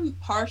 I'm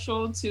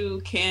partial to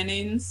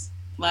Canons.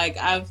 Like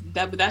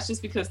but that's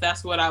just because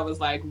that's what I was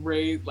like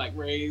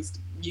raised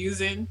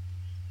using.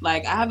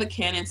 Like I have a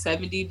Canon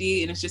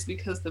 70D, and it's just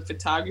because the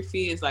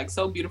photography is like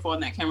so beautiful on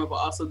that camera, but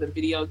also the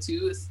video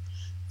too. Is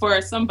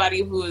for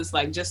somebody who is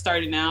like just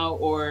starting out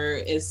or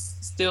is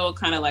still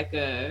kind of like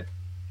a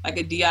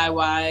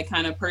DIY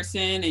kind of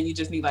person, and you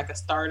just need like a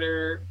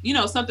starter,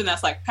 something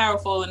that's like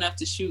powerful enough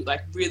to shoot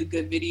like really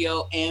good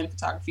video and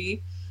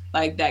photography.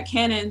 Like that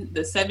Canon,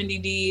 the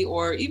 70D,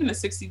 or even a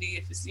 60D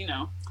if it's,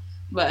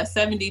 but a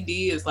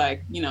 70D is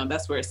like,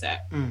 that's where it's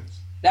at.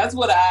 That's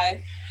what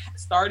I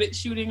started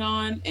shooting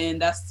on,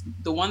 and that's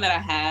the one that I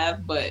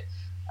have. But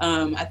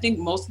I think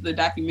most of the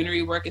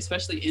documentary work,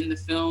 especially in the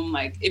film,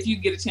 like if you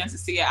get a chance to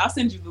see it, I'll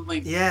send you the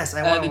link. Yes,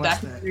 I want to the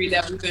watch documentary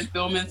that we've been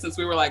filming since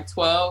we were like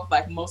 12.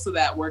 Like most of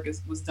that work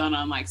was done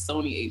on like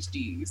Sony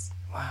HDs.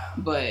 Wow.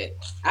 But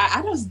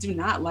I just do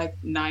not like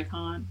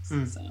Nikon,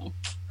 so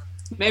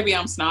maybe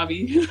I'm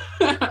snobby.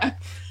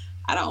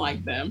 I don't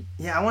like them.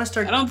 Yeah, I want to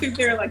start. I don't think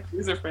they're like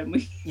user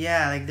friendly.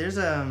 Yeah, like there's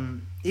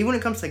even when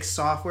it comes to like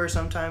software,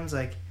 sometimes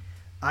like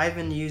I've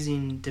been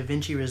using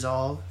DaVinci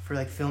Resolve for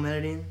like film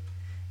editing,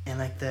 and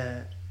like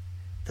the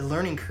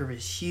learning curve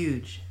is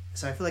huge.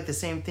 So I feel like the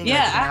same thing.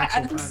 Yeah, like,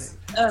 an actual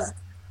product.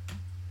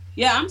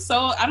 Yeah,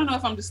 I don't know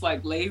if I'm just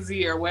like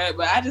lazy or what,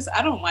 but I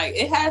don't like,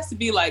 it has to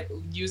be like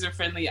user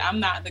friendly. I'm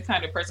not the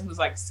kind of person who's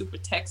like super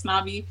tech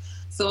snobby.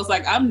 So it's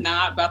like, I'm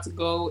not about to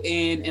go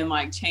in and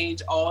like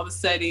change all the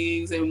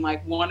settings and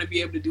like want to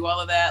be able to do all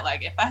of that.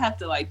 Like if I have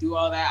to like do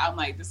all that, I'm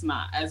like, this is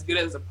not as good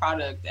as a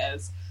product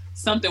as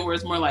something where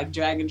it's more like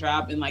drag and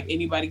drop and like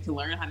anybody can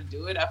learn how to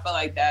do it. I feel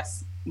like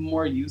that's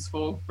more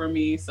useful for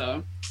me.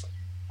 So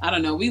I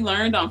don't know. We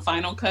learned on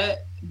Final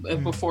Cut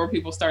before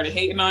people started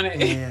hating on it.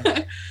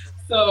 Yeah.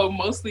 So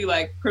mostly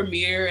like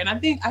Premiere, and I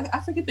think I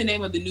forget the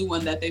name of the new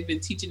one that they've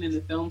been teaching in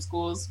the film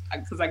schools,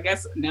 because I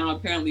guess now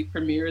apparently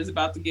Premiere is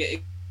about to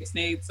get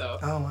ixnayed, so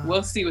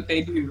We'll see what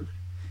they do.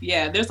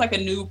 Yeah, there's like a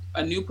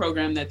new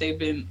program that they've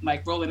been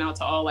like rolling out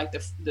to all like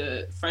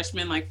the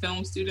freshmen like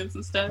film students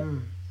and stuff.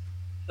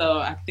 So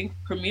I think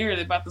Premiere,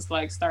 they're about to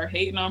like start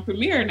hating on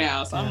Premiere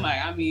now. So I'm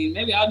like, I mean,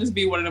 maybe I'll just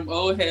be one of them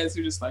old heads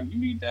who just like, you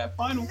need that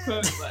Final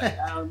Cut. Like,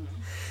 I don't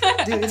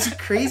know. Dude, it's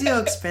crazy how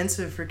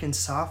expensive freaking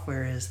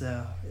software is,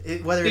 though.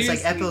 Whether it's like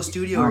FL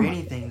Studio or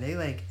anything,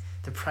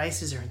 the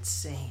prices are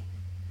insane.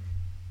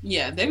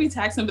 Yeah, they be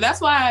taxing, but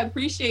that's why I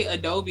appreciate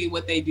Adobe,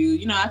 what they do.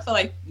 I feel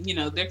like,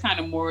 they're kind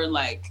of more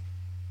like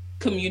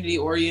community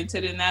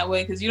oriented in that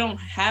way, because you don't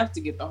have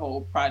to get the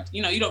whole project.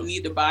 You know, you don't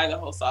need to buy the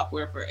whole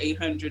software for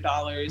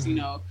 $800. You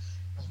know,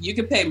 you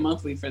can pay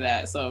monthly for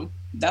that. So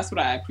that's what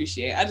I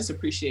appreciate. I just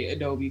appreciate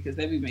Adobe because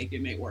they be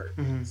making it work.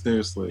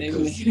 Seriously, They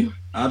be making it work.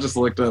 I just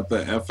looked up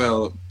the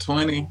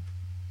FL20.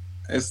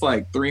 It's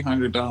like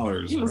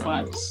 $300. You was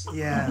like,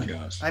 Yeah. Oh my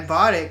gosh. I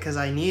bought it because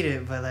I need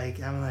it, but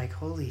like I'm like,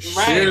 holy shit.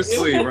 Right.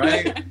 Seriously,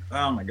 right?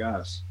 Oh my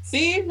gosh.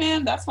 See,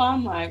 man, that's why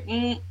I'm like,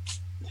 I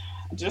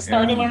just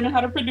started learning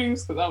how to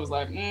produce because I was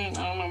like, I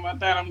don't know about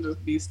that. I'm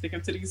just be sticking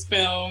to these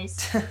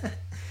films.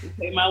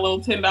 Pay my little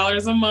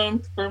 $10 a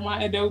month for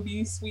my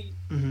Adobe suite.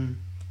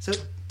 So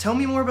tell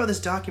me more about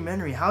this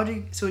documentary.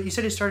 So you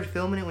said you started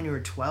filming it when you were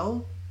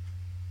 12?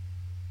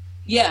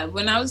 Yeah,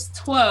 when I was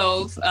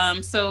 12,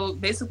 so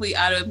basically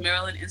out of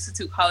Maryland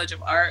Institute College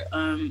of Art,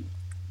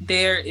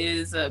 there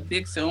is a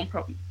big film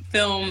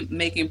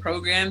making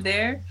program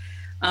there.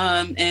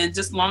 And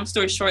just long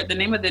story short, the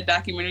name of the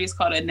documentary is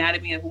called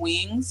Anatomy of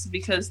Wings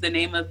because the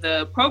name of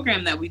the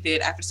program that we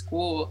did after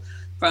school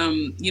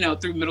from, you know,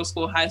 through middle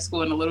school, high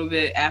school, and a little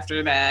bit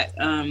after that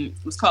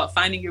was called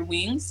Finding Your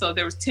Wings. So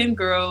there was 10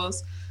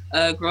 girls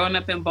growing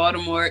up in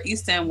Baltimore,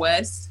 East and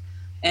West.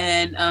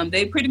 And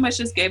they pretty much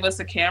just gave us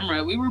a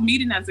camera. We were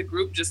meeting as a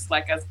group, just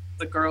like as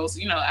the girls,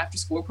 you know, after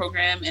school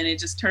program. And it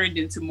just turned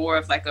into more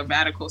of like a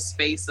radical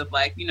space of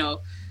like, you know,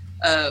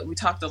 we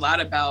talked a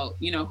lot about,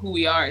 you know, who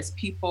we are as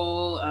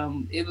people.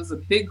 It was a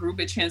big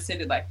group. It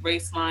transcended like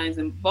race lines,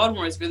 and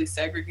Baltimore is really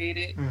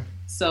segregated.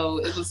 So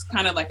it was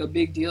kind of like a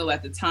big deal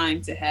at the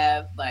time to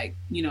have like,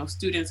 you know,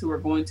 students who were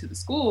going to the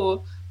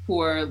school who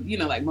are, you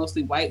know, like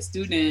mostly white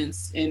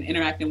students and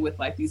interacting with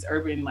like these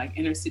urban, like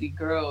inner city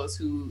girls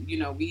who, you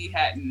know, we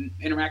hadn't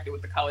interacted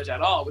with the college at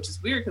all, which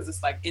is weird because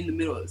it's like in the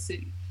middle of the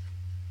city.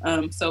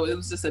 So it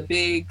was just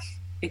it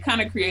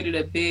kind of created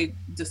a big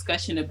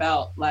discussion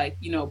about like,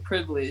 you know,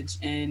 privilege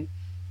and,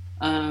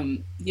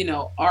 you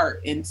know,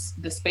 art and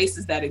the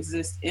spaces that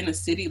exist in a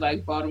city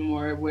like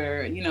Baltimore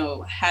where, you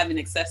know, having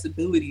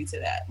accessibility to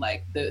that,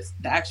 like the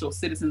actual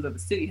citizens of the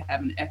city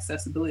having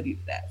accessibility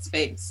to that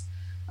space.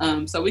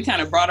 So we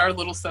kind of brought our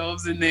little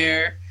selves in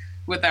there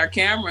with our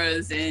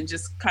cameras and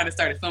just kind of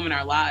started filming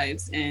our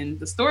lives. And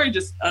the story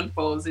just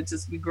unfolds.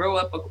 We grow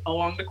up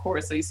along the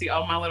course. So you see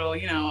all my little,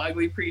 you know,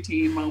 ugly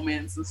preteen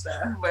moments and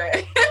stuff.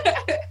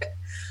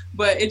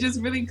 But it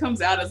just really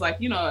comes out as like,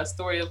 you know, a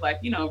story of like,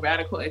 you know,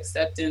 radical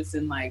acceptance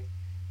and like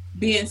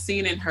being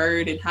seen and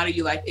heard, and how do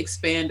you like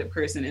expand a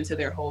person into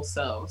their whole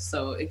self.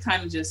 So it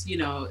kind of just, you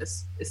know,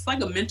 it's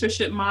like a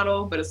mentorship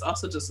model, but it's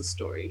also just a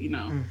story, you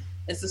know.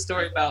 It's a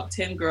story about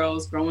 10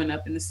 girls growing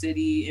up in the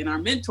city and our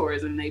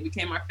mentors, and they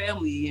became our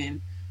family. And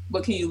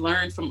what can you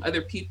learn from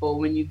other people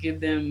when you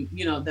give them,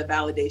 you know, the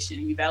validation?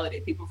 You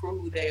validate people for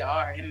who they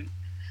are. And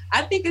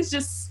I think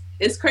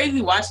it's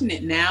crazy watching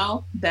it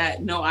now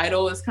that No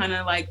Idol is kind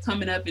of like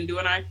coming up and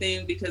doing our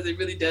thing, because it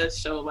really does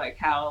show like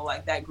how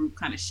like that group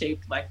kind of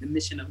shaped like the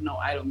mission of No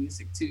Idol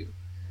music too.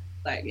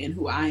 Like, and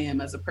who I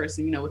am as a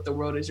person, you know, with The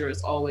World Is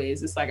Yours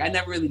Always. It's like, I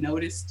never really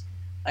noticed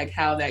like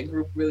how that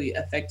group really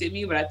affected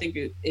me, but I think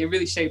it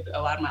really shaped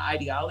a lot of my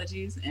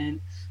ideologies.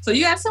 And so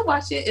you guys should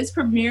watch it. It's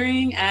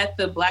premiering at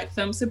the Black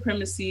Film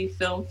Supremacy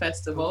Film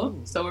Festival.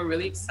 So we're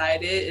really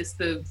excited. It's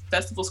the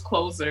festival's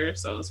closer,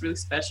 so it's really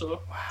special.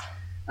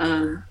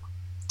 Wow.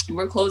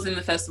 We're closing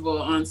the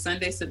festival on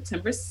Sunday,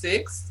 September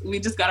 6th. We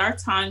just got our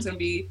times gonna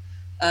be,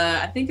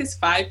 I think it's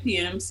 5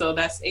 p.m. So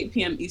that's 8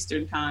 p.m.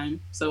 Eastern time.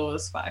 So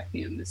it's 5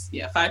 p.m.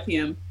 5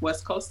 p.m.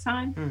 West Coast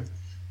time.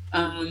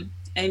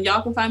 And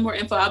y'all can find more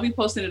info. I'll be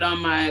posting it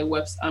on my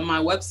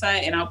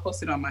website, and I'll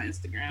post it on my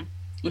Instagram,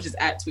 which is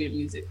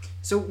 @TweetMusic.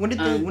 So when did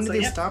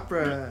they stop?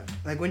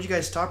 Like, when did you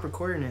guys stop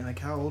recording it? Like,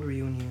 how old were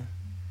you when you?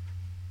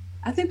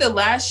 I think the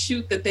last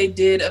shoot that they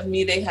did of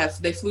me,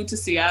 they flew to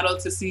Seattle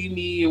to see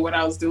me and what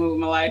I was doing with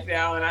my life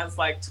now, and I was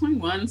like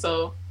 21.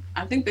 So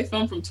I think they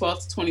filmed from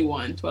 12 to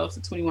 21,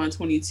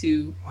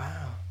 22.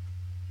 Wow.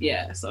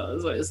 Yeah, so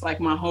it's like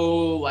my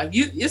whole like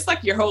it's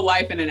like your whole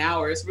life in an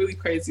hour. It's really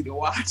crazy to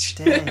watch.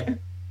 Dang.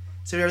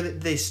 So are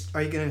they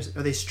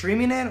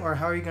streaming it, or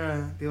how are you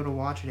gonna be able to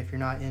watch it if you're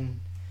not in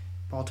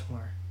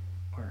Baltimore?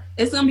 Or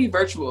it's gonna be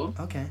virtual.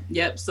 Okay.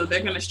 Yep. So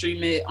they're gonna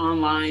stream it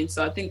online.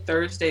 So I think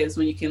Thursday is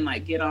when you can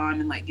like get on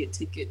and like get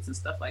tickets and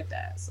stuff like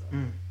that. So.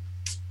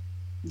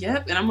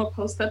 Yep. And I'm gonna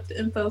post up the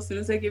info as soon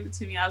as they give it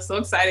to me. I was so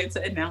excited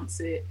to announce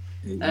it.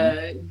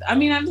 I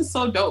mean, I'm just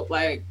so dope.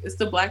 Like, it's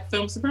the Black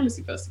Film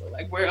Supremacy Festival.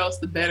 Like, where else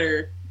the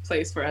better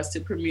place for us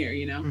to premiere?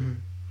 You know.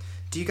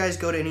 Do you guys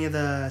go to any of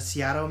the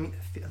Seattle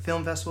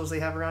film festivals they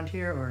have around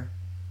here, or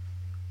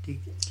do you...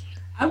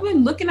 I've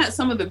been looking at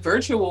some of the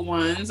virtual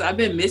ones. I've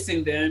been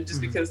missing them just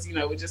because, you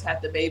know, we just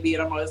had the baby,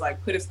 and I'm always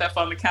like putting stuff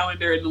on the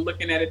calendar and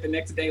looking at it the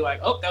next day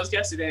like, oh, that was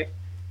yesterday.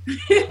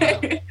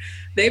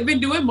 They've been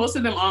doing most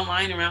of them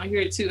online around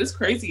here too. It's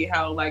crazy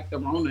how like the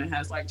Rona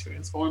has like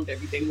transformed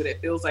everything, but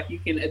it feels like you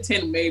can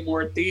attend way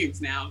more things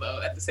now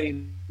though at the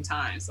same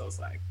time. So it's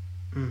like.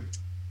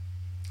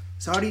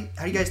 So how do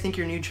you guys think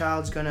your new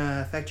child's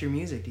gonna affect your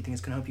music? Do you think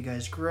it's gonna help you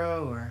guys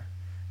grow, or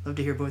love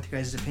to hear both you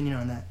guys' opinion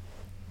on that?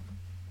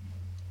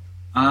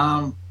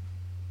 Um,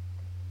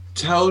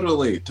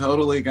 totally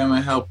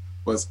gonna help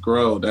us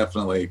grow,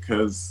 definitely,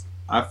 because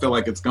I feel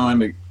like it's going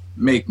to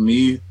make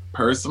me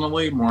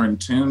personally more in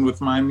tune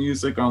with my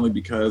music, only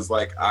because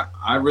like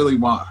I really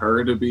want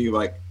her to be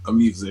like a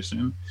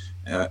musician,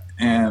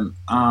 and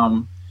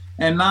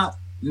not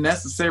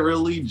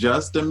necessarily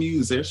just a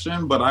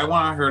musician, but I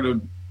want her to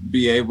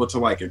be able to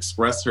like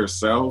express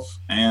herself.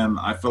 And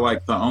I feel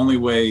like the only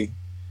way,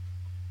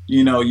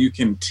 you know, you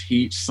can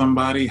teach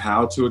somebody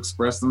how to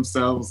express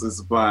themselves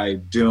is by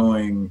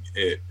doing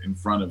it in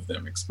front of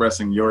them,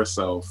 expressing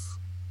yourself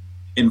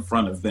in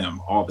front of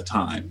them all the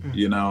time,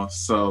 you know?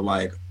 So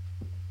like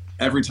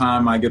every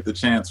time I get the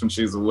chance when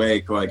she's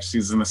awake, like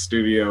she's in the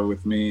studio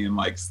with me and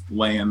like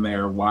laying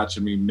there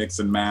watching me mix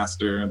and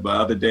master. And the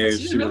other day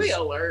she's really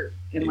alert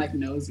and like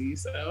nosy,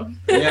 so.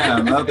 Yeah,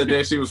 and the other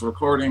day she was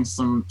recording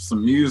some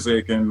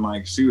music and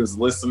like she was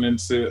listening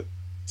to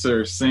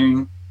her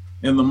sing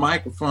in the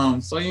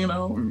microphone. So you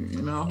know,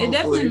 it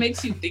definitely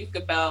makes you think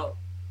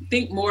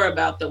more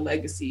about the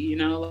legacy, you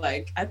know,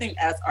 like I think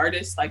as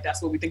artists, like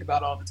that's what we think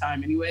about all the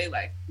time anyway.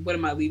 Like, what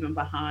am I leaving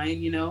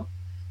behind, you know?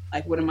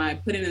 Like, what am I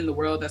putting in the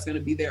world that's going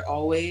to be there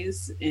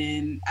always?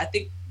 And I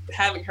think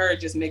having her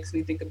just makes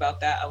me think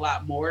about that a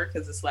lot more,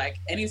 because it's like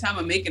anytime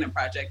I'm making a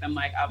project, I'm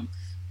like,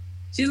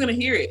 she's going to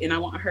hear it, and I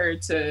want her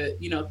to,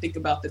 you know, think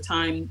about the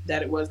time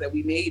that it was that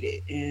we made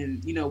it,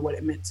 and you know what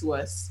it meant to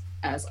us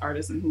as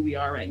artists and who we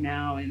are right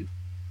now, and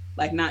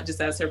like not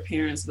just as her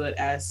parents but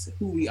as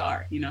who we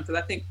are, you know, because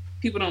I think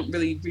people don't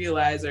really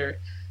realize or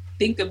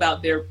think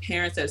about their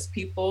parents as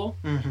people.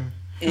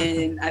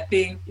 And I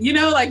think, you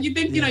know, like you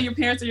think, you know, your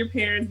parents are your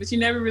parents, but you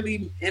never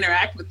really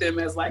interact with them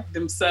as like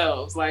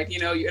themselves. Like, you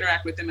know, you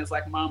interact with them as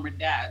like mom or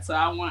dad. So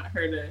I want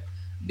her to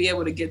be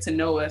able to get to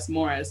know us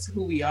more as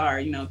who we are,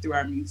 you know, through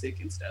our music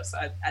and stuff. So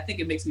I think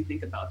it makes me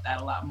think about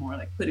that a lot more,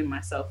 like putting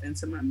myself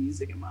into my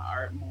music and my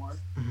art more.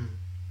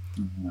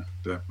 Yeah,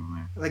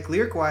 definitely. Like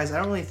lyric wise, I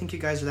don't really think you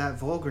guys are that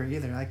vulgar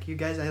either. Like you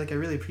guys, I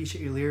really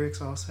appreciate your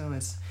lyrics also.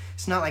 It's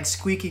not like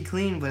squeaky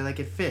clean, but like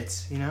it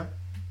fits, you know?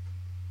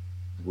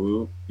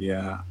 Woo,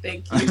 yeah.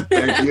 Thank you.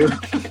 Thank you.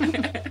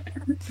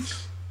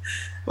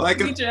 Like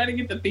we try to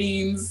get the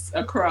themes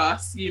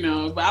across, you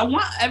know, but I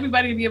want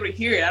everybody to be able to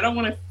hear it. I don't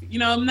want to, you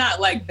know, I'm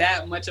not like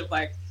that much of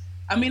like,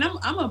 I mean,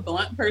 I'm a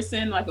blunt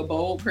person, like a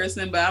bold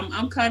person, but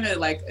I'm kind of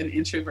like an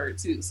introvert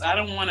too. So I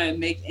don't want to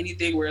make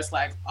anything where it's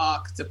like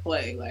awk to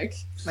play, like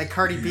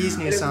Cardi B's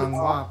new song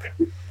WAP.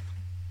 Have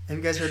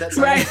you guys heard that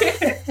song?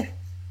 Right.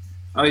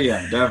 Oh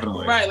yeah,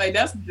 definitely. Right, like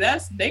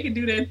that's they can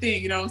do their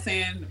thing, you know what I'm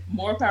saying?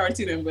 More power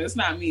to them, but it's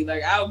not me.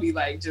 Like I'll be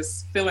like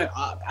just feeling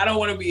awk. I don't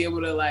want to be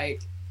able to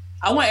like,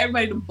 I want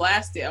everybody to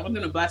blast it. I want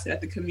them to blast it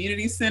at the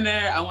community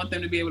center. I want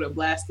them to be able to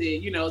blast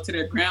it, you know, to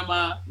their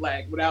grandma,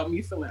 like without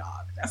me feeling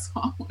awk. That's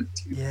all I want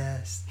to do.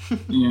 Yes.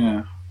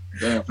 Yeah,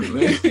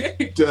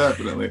 definitely.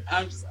 Definitely.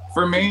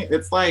 For me,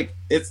 it's like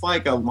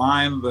a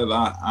line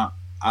that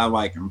I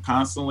like I'm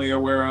constantly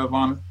aware of,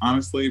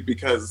 honestly,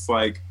 because it's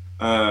like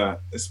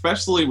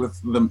especially with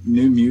the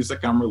new music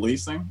I'm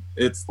releasing,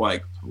 it's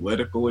like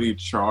politically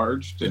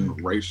charged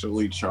and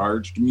racially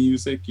charged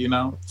music, you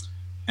know?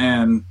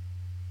 And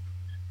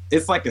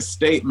it's like a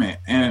statement,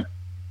 and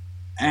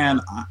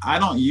I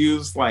don't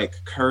use like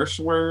curse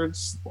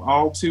words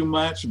all too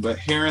much, but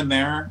here and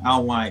there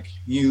I'll like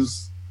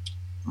use,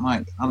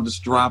 like I'll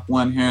just drop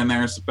one here and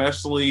there,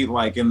 especially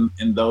like in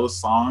those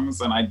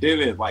songs. And I did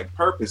it like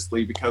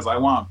purposely because I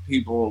want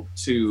people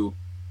to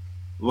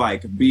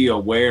like be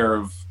aware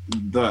of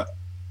the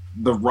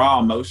raw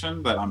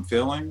emotion that I'm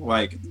feeling,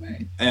 like,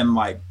 right. And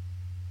like,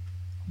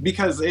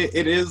 because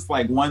it is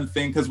like one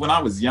thing, because when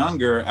I was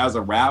younger as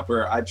a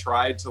rapper, I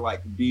tried to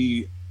like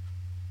be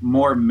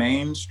more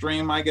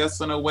mainstream, I guess,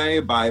 in a way,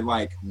 by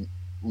like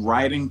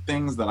writing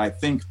things that I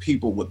think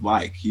people would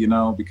like, you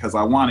know, because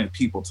I wanted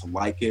people to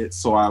like it.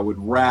 So I would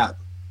rap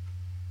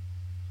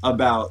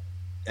about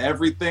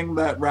everything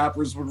that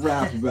rappers would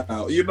rap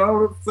about, you know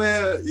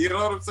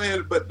what I'm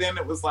saying? But then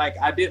it was like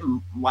I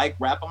didn't like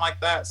rapping like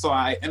that, so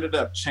I ended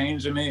up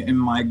changing it,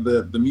 and like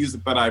the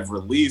music that I've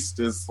released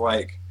is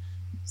like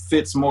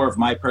fits more of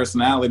my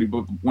personality.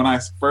 But when I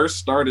first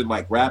started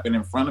like rapping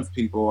in front of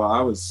people, I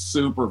was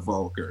super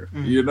vulgar.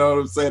 You know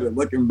what I'm saying? And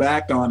looking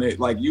back on it,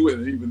 like you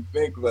wouldn't even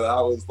think that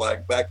I was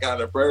like that kind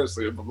of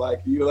person, but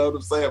like, you know what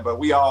I'm saying? But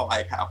we all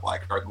like have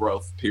like our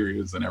growth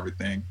periods and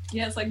everything.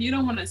 Yeah, it's like you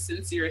don't want to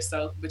censor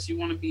yourself, but you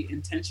want to be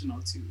intentional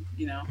too,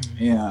 you know?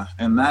 Yeah,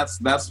 and that's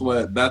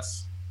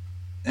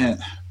and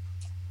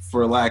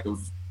for lack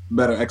of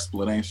better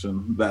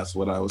explanation, that's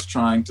what I was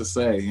trying to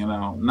say, you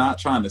know, not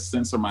trying to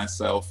censor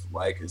myself,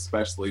 like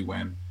especially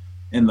when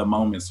in the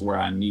moments where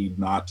I need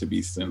not to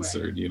be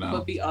censored, right. You know,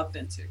 but be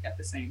authentic at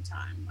the same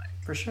time, like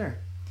for sure.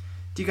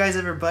 Do you guys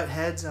ever butt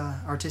heads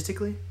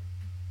artistically?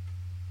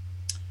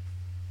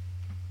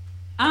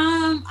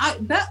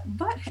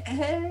 Butt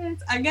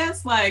heads, I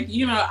guess, like,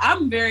 you know,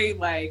 I'm very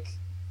like,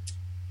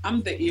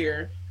 I'm the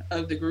ear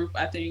of the group,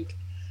 I think.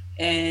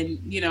 And,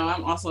 you know,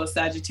 I'm also a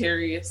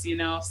Sagittarius, you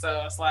know,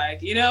 so it's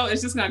like, you know,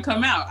 it's just going to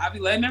come out. I'll be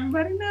letting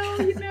everybody know,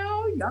 you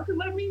know, y'all can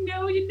let me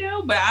know, you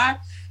know, but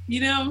you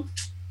know,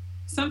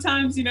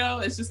 sometimes, you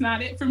know, it's just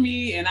not it for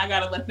me and I got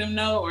to let them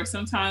know. Or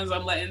sometimes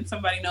I'm letting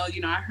somebody know,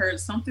 you know, I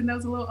heard something that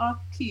was a little off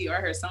key or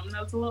I heard something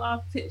that was a little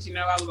off pitch. You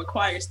know, I was a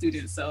choir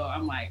student, so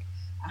I'm like,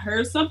 I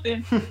heard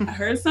something.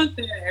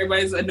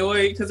 Everybody's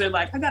annoyed because they're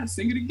like, I got to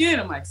sing it again.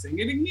 I'm like, sing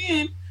it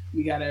again.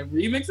 We got to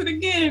remix it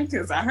again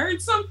because I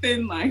heard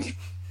something like...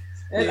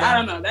 I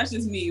don't know. That's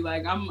just me.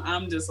 Like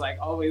I'm just like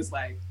always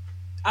like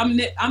I'm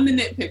the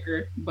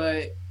nitpicker,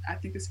 but I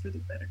think it's for the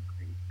better.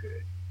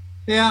 Good.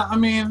 Yeah, I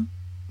mean,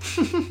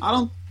 I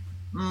don't.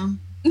 I'm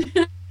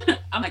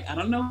like, I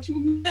don't know what you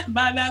meant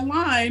by that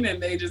line,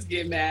 and they just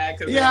get mad.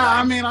 Yeah, like,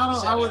 I mean, I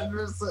don't. I would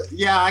just.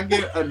 I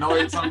get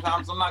annoyed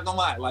sometimes. I'm not gonna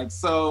lie. Like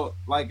so,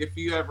 like if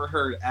you ever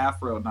heard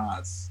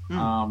Afronauts,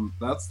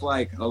 that's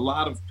like a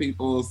lot of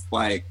people's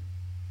like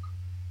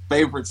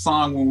favorite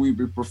song when we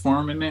be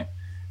performing it.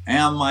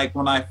 And like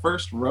when I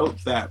first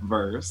wrote that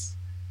verse,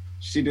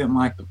 she didn't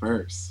like the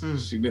verse.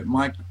 She didn't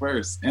like the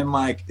verse. And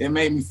like it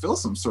made me feel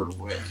some sort of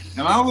way.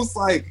 And I was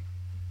like,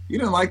 you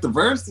didn't like the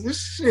verse?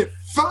 This shit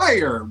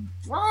fire.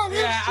 Bro,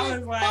 yeah, I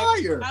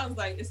was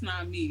like, it's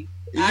not me.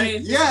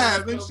 Then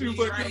she was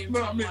like, it's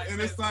not me. And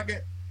it's not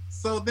good.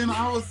 So then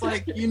I was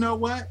like, you know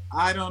what?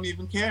 I don't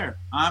even care.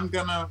 I'm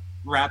gonna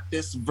rap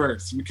this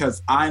verse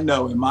because I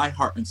know in my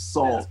heart and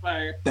soul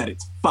that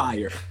it's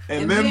fire.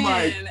 And then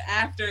like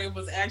after it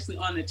was actually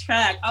on the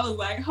track, I was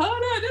like, hold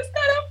on, this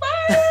kind of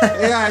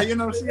fire. Yeah, you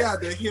know, she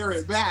had to hear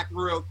it back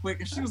real quick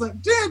and she was like,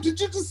 damn, did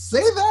you just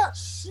say that?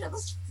 Shit,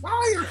 that's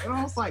fire. And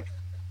I was like,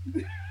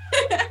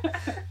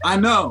 I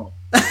know.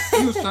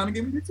 He was trying to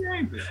get me to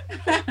change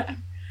it.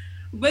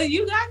 But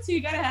you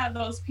gotta have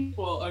those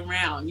people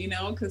around, you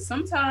know, because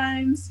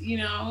sometimes, you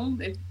know,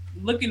 if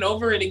looking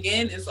over it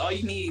again is all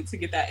you need to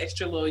get that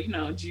extra little, you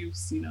know,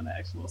 juice, you know, that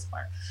extra little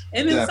spark.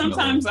 And then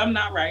sometimes I'm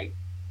not right.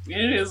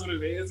 It is what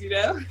it is, you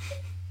know.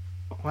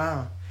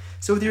 Wow.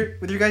 So with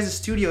your guys'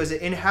 studio, is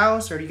it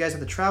in-house or do you guys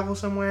have to travel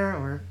somewhere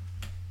or?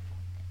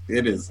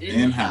 It is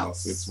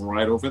in-house. It's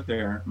right over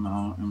there in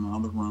the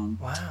other room.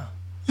 Wow.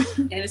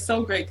 And it's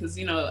so great because,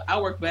 you know,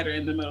 I work better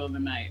in the middle of the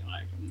night.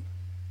 Like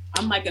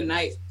I'm like a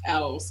night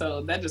owl,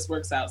 so that just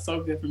works out so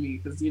good for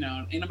me because, you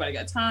know, ain't nobody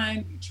got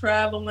time to be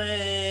traveling,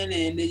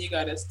 and then you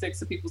got to stick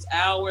to people's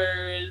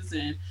hours,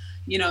 and,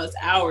 you know, it's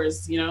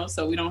hours, you know,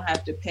 so we don't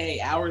have to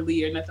pay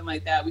hourly or nothing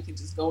like that. We can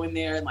just go in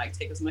there and, like,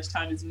 take as much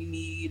time as we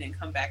need and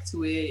come back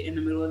to it in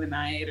the middle of the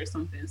night or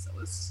something, so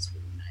it's just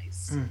really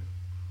nice.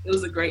 It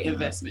was a great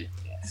investment.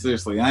 Yeah.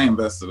 Seriously, I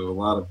invested a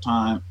lot of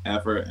time,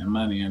 effort, and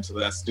money into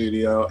that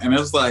studio, and it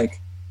was like,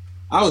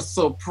 I was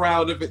so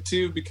proud of it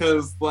too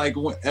because like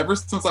ever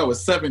since I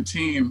was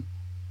 17,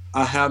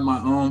 I had my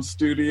own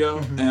studio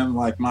and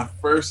like my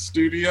first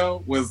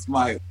studio was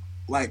my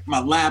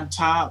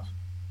laptop,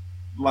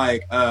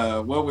 like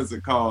what was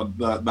it called?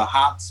 The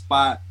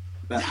hotspot,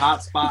 that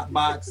hotspot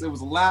box. It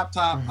was a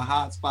laptop, a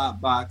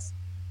hotspot box,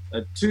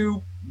 a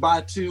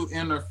 2x2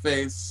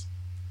 interface,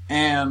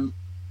 and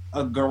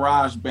a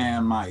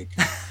GarageBand mic.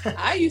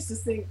 I used to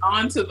sing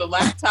onto the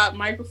laptop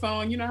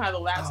microphone. You know how the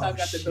laptop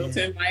got the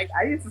built-in mic?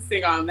 I used to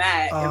sing on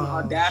that in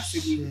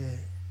Audacity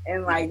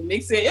and like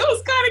mix it. It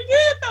was kind of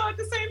good though at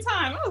the same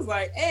time. I was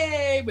like,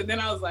 hey, but then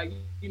I was like,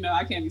 you know,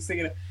 I can't be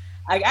singing it.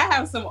 Like I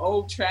have some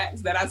old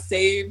tracks that I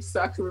saved so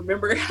I can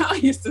remember how I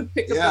used to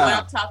pick up the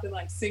laptop and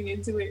like sing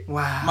into it.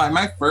 Wow.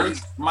 My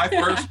first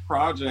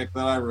project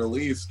that I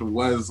released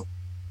was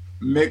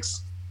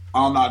mixed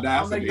on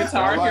Audacity. On the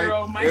Guitar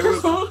Hero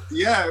microphone?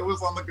 It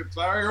was on the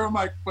Guitar Hero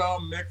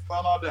microphone mixed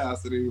on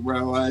Audacity,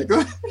 bro. Like,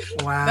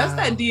 wow. That's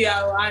that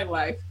DIY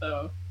life,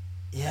 though.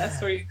 Yeah.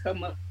 That's where you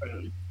come up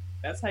from.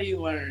 That's how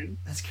you learn.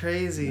 That's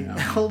crazy. You know?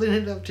 Holding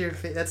it up to your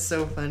face. That's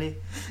so funny.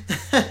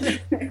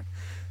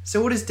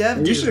 So what does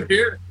Dev do?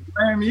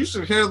 You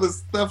should hear the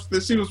stuff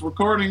that she was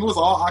recording. It was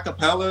all a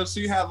cappella.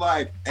 She had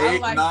like 8,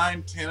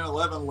 9, 10,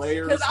 11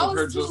 layers of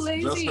her just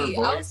her voice.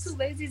 I was too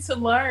lazy to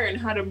learn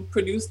how to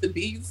produce the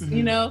beats,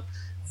 you know?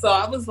 So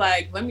I was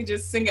like, let me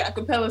just sing a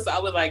cappella. So I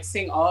would like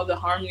sing all the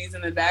harmonies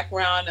in the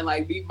background and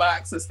like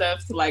beatbox and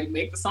stuff to like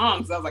make the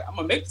song. So I was like, I'm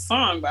gonna make the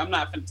song, but I'm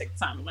not gonna take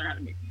the time to learn how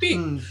to make the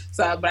beat.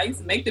 But I used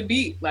to make the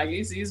beat. Like I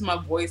used to use my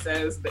voice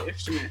as the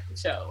instrument for the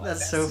show. Like,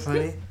 that's so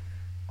funny.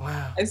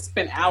 Wow. I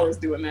spent hours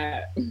doing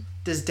that.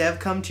 Does Dev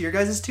come to your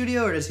guys'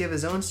 studio or does he have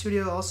his own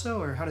studio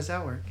also, or how does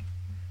that work?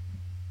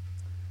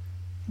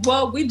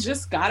 Well, we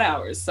just got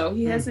ours, so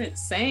he hasn't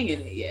sang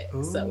in it yet.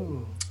 Ooh.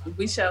 So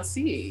we shall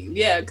see.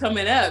 Yeah,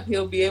 coming up,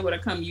 he'll be able to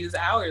come use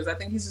ours. I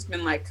think he's just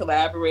been like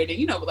collaborating,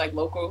 you know, with like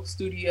local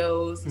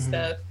studios and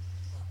stuff.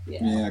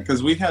 Yeah,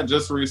 because we had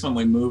just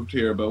recently moved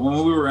here, but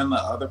when we were in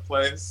the other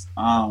place,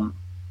 I'm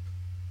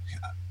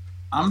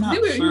not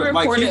sure. He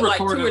recorded like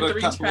 2 or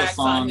 3 tracks tracks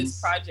on his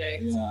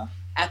project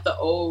at the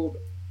old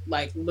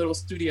like little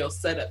studio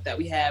setup that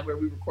we had where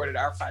we recorded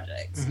our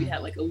projects. We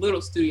had like a little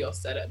studio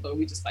setup, but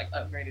we just like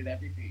upgraded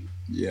everything.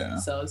 Yeah.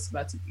 So it's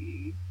about to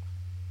be.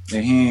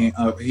 And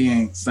he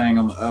ain't sang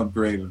on the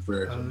upgraded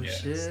version. Oh yet.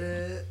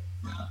 shit!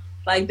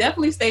 Like,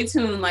 definitely stay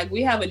tuned. Like,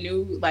 we have a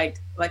new like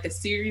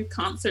a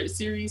concert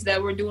series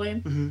that we're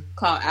doing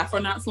called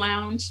Afronauts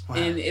Lounge,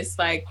 and it's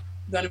like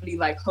gonna be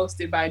like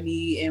hosted by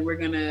me, and we're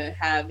gonna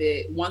have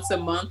it once a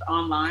month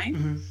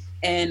online.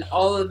 And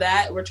all of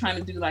that, we're trying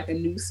to do like a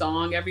new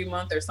song every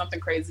month or something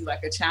crazy,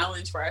 like a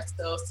challenge for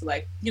ourselves to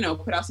like, you know,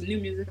 put out some new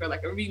music or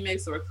like a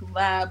remix or a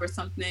collab or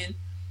something.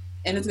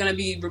 And it's gonna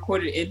be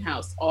recorded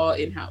in-house, all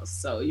in-house.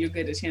 So you'll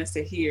get a chance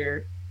to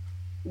hear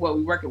what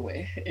we're working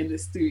with in the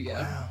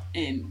studio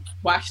and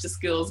watch the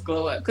skills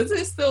glow up, because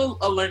it's still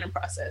a learning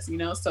process, you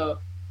know. So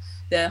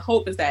the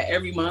hope is that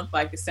every month,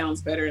 like, it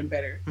sounds better and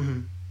better.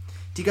 Do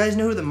you guys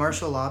know who the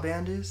Martial Law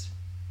Band is?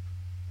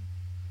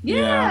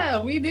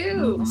 Yeah, we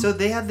do. So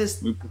they have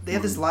this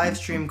live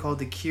stream called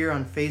The Cure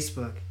on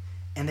Facebook,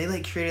 and they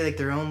like created like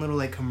their own little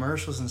like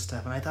commercials and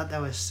stuff, and I thought that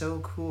was so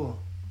cool.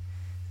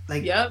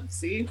 Like,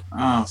 see?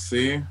 Oh,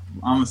 see?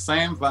 I'm the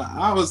same, but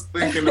I was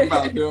thinking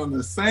about doing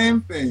the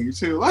same thing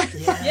too. Like,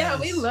 yeah,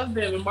 we love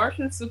them. And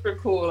Martian's super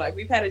cool. Like,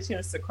 we've had a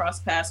chance to cross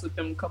paths with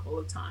them a couple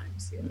of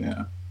times.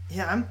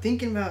 Yeah, I'm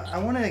thinking about, I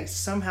want to like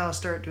somehow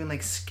start doing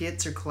like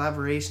skits or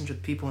collaborations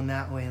with people in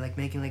that way, like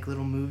making like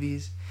little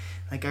movies.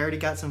 Like, I already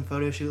got some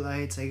photo shoot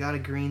lights, I got a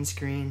green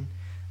screen,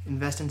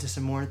 invest into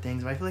some more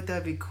things, but I feel like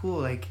that'd be cool.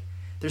 Like,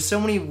 there's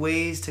so many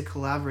ways to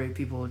collaborate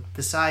people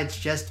besides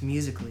just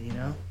musically, you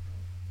know?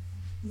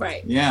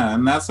 Right. Yeah,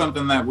 and that's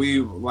something that we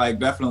like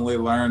definitely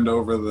learned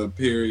over the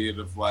period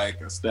of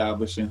like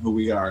establishing who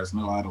we are as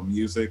No Idol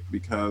Music,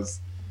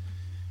 because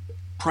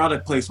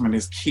product placement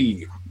is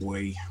key,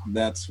 boy.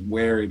 That's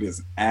where it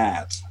is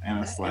at.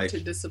 And it's like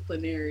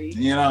interdisciplinary.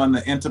 You know, and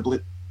the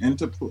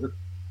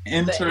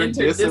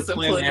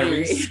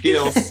interdisciplinary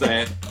skill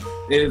set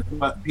is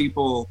what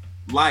people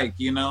like,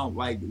 you know,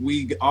 like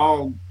we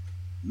all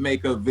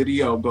make a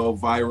video go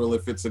viral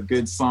if it's a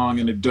good song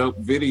and a dope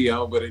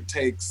video, but it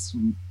takes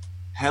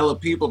hella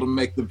people to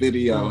make the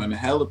video and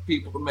hella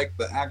people to make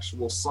the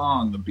actual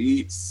song, the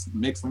beats,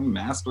 mixing,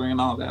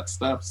 mastering, all that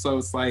stuff. So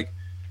it's like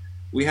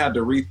we had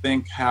to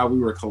rethink how we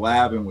were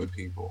collabing with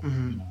people. You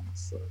know?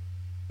 So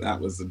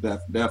that was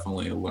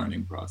definitely a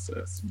learning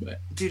process. But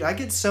dude, I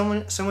get so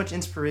much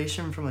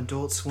inspiration from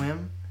Adult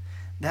Swim.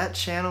 That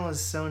channel is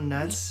so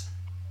nuts.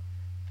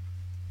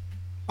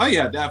 Oh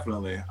yeah,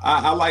 definitely.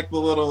 I like the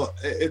little.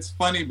 It's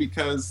funny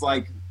because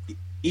like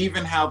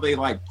even how they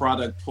like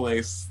product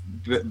place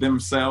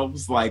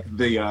themselves, like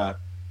the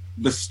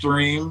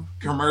stream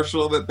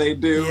commercial that they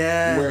do,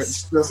 where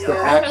it's just the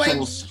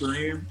actual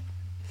stream.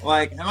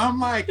 Like, and I'm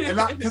like,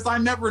 because I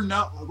never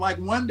know, like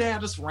one day I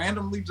just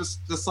randomly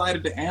just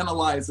decided to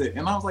analyze it,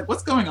 and I was like,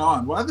 what's going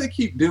on? Why do they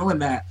keep doing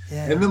that?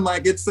 And then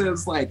like it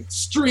says like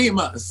stream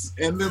us,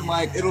 and then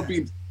like it'll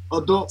be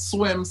Adult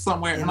Swim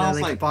somewhere, and I was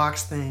like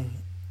box thing.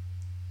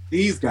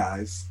 These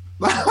guys.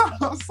 I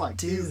was like,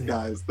 dude, these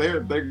guys, they're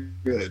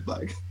good,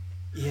 like,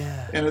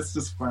 and it's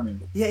just funny.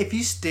 Yeah, if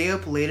you stay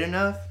up late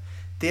enough,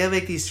 they have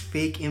like these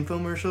fake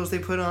infomercials they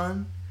put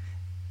on,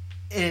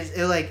 and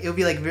it'll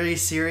be like very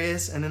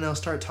serious, and then they'll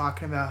start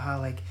talking about how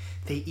like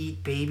they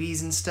eat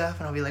babies and stuff,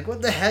 and I'll be like,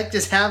 what the heck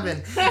just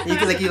happened?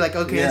 And you're like,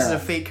 okay, this is a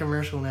fake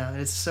commercial now,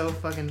 and it's so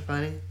fucking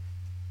funny.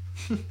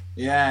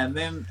 Yeah, and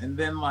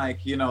then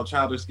like, you know,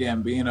 Childish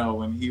Gambino,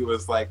 when he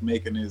was like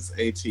making his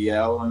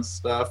ATL and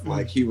stuff,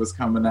 like he was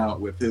coming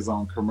out with his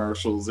own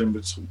commercials in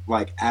between,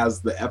 like as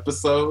the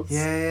episodes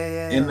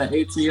in the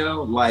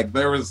ATL. Like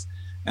there was,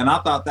 and I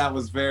thought that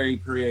was very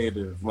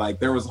creative. Like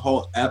there was a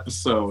whole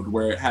episode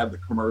where it had the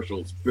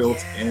commercials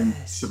built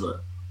into the.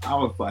 I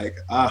was like,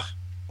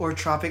 Or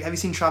Tropic. Have you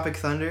seen Tropic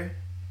Thunder?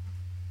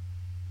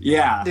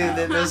 Yeah,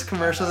 dude, those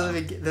commercials,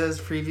 those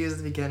previews at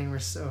the beginning were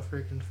so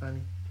freaking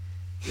funny.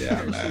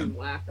 Yeah, man. She's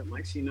laughing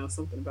like she knows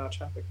something about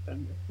Tropic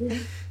Thunder.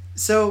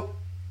 So,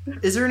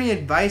 is there any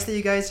advice that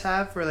you guys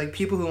have for like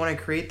people who want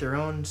to create their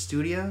own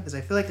studio? Because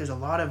I feel like there's a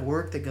lot of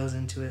work that goes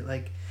into it.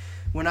 Like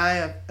when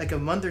I like a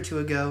month or two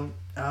ago,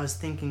 I was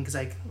thinking, because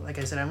like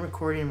I said, I'm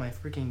recording in my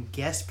freaking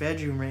guest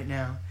bedroom right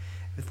now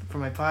for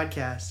my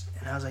podcast,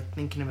 and I was like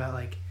thinking about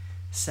like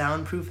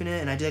soundproofing it,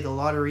 and I did like a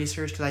lot of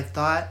research because I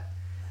thought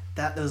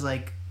that those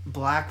like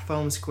black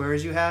foam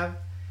squares you have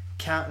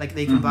count,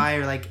 they can buy,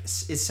 or like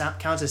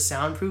counts as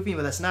soundproofing,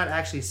 but that's not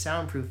actually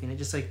soundproofing. It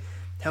just like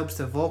helps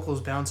the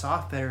vocals bounce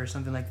off better or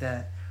something like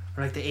that,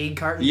 or like the aid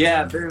carton.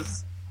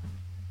 There's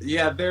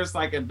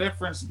like a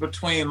difference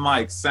between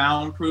like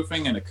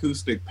soundproofing and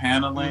acoustic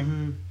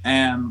paneling,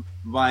 and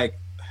like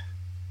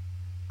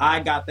I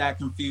got that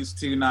confused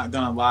too, not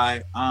gonna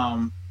lie.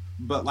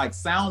 But like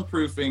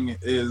soundproofing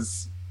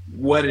is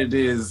what it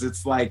is.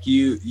 It's like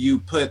you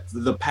put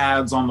the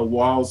pads on the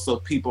walls so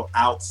people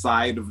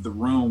outside of the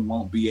room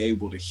won't be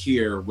able to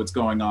hear what's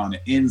going on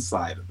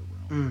inside of the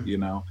room, you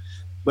know.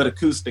 But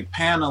acoustic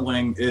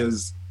paneling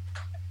is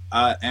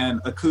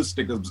an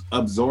acoustic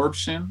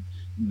absorption.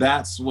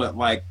 That's what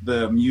like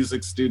the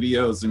music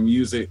studios and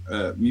music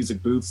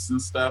booths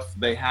and stuff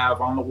they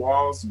have on the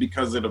walls,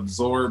 because it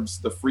absorbs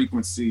the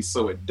frequency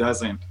so it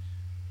doesn't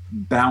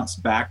bounce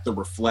back the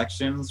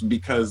reflections,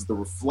 because the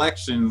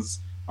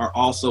reflections are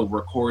also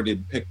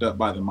recorded, picked up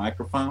by the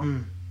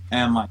microphone.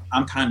 And like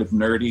I'm kind of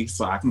nerdy,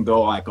 so I can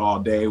go like all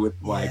day with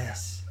like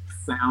Yes.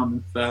 sound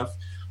and stuff.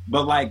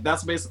 But like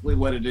that's basically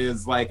what it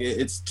is. Like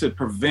it's to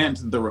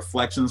prevent the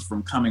reflections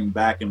from coming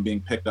back and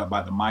being picked up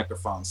by the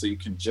microphone, so you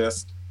can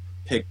just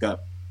pick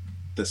up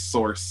the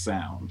source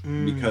sound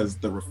because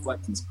the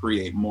reflections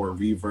create more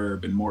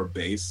reverb and more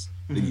bass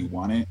than you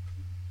want it,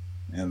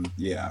 and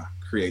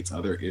creates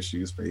other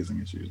issues,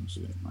 phasing issues and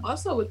shit.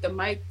 Also with the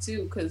mic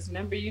too, because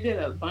remember you did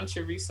a bunch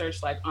of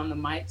research like on the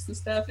mics and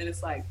stuff, and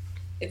it's like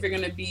if you're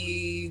gonna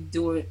be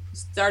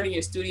starting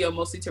your studio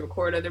mostly to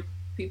record other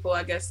people,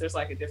 I guess there's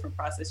like a different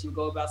process you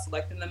go about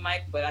selecting the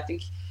mic. But I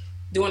think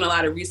doing a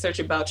lot of research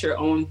about your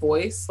own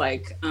voice,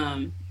 like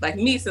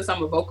me, since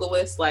I'm a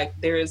vocalist, like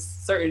there's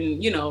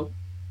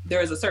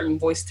a certain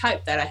voice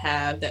type that I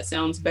have that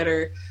sounds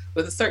better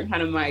with a certain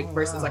kind of mic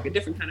versus like a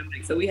different kind of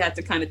mic. So we had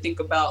to kind of think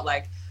about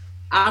like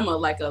I'm a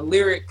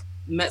lyric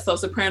mezzo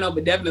soprano,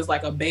 but Devin is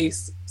like a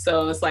bass.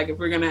 So it's like if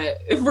we're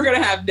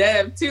gonna have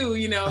Dev too,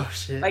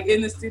 like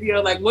in the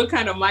studio, like what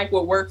kind of mic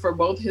would work for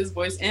both his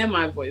voice and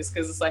my voice?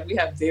 Because it's like we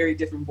have very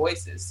different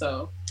voices.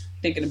 So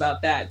thinking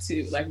about that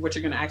too, like what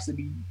you're gonna actually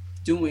be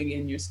doing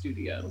in your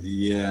studio.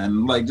 Yeah,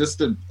 and like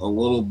just a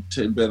little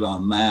tidbit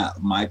on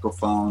that,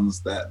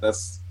 microphones,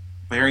 that's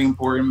very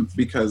important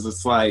because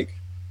it's like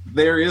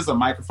there is a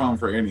microphone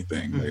for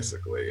anything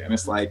basically, and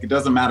it's like it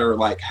doesn't matter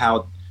like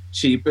how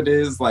cheap it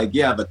is. Like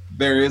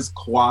there is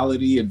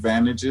quality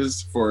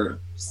advantages for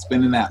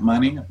spending that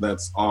money.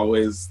 That's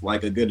always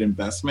like a good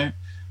investment.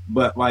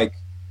 But like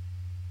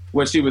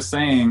what she was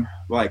saying,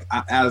 like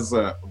as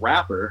a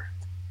rapper,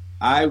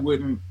 I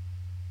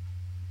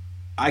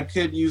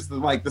could use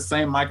the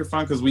same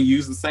microphone because we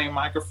use the same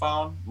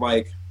microphone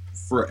like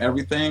for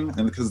everything,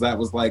 and because that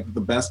was like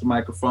the best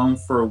microphone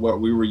for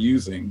what we were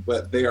using.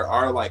 But there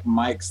are like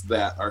mics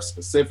that are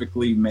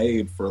specifically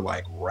made for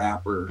like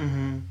rapper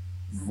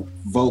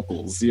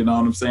vocals, you know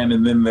what I'm saying?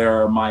 And then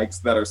there are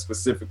mics that are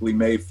specifically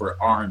made for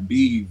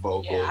R&B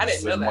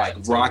vocals and like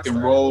rock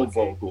and roll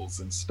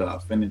vocals and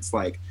stuff. And it's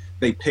like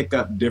they pick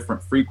up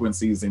different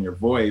frequencies in your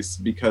voice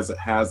because it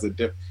has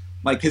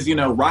because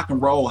rock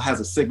and roll has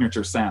a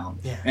signature sound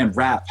and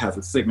rap has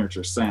a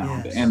signature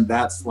sound, and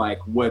that's like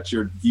what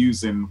you're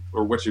using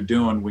or what you're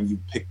doing when you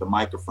pick the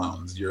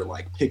microphones. You're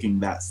like picking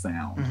that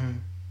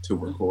sound to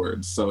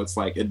record. So it's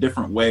like a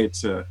different way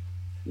to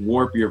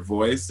warp your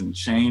voice and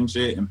change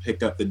it and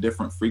pick up the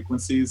different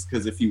frequencies,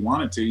 because if you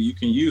wanted to, you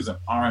can use an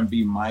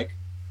R&B mic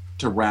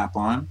to rap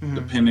on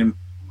depending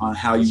on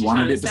how you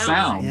wanted it to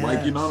sound.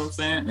 Like, you know what I'm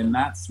saying? And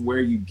that's where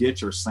you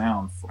get your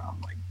sound from,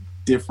 like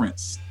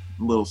different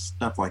little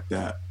stuff like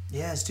that.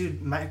 Yes,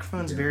 dude,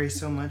 microphones vary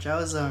so much. I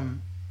was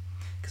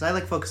because I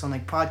like focus on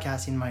like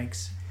podcasting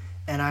mics,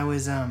 and I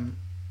was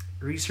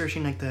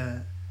researching like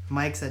the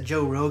mics that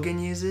Joe Rogan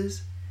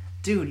uses.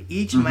 Dude,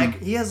 each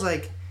mic, he has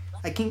like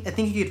I think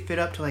he could fit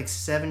up to like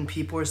 7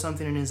 people or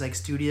something in his like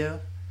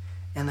studio,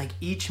 and like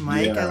each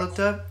mic I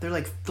looked up, they're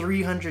like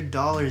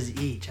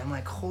 $300 each. I'm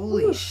like,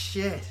 holy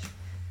shit,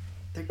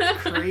 they're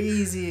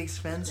crazy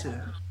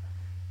expensive.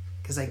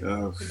 Cause like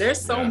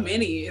there's so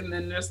many, and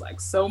then there's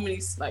like so many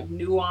like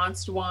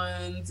nuanced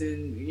ones,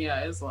 and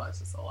it's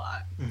just a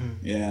lot.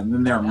 Yeah, and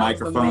then there are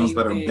microphones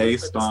that are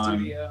based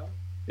on.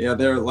 Yeah,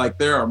 there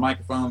are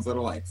microphones that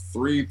are like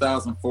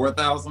 $3,000,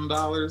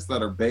 $4,000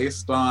 that are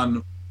based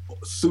on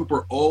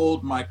super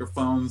old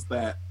microphones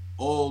that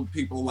old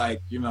people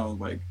like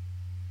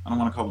I don't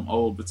want to call them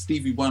old, but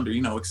Stevie Wonder,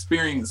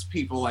 experienced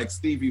people like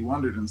Stevie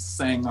Wonder and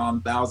sang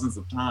on thousands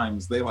of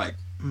times. They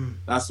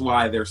that's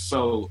why they're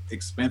so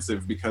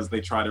expensive, because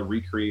they try to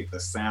recreate the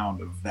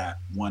sound of that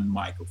one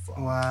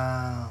microphone.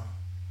 Wow,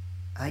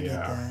 I get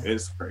that.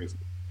 It's crazy.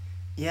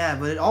 Yeah,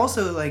 but it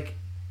also like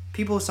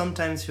people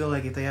sometimes feel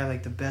like if they have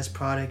like the best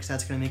products,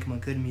 that's gonna make them a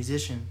good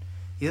musician.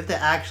 You have to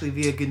actually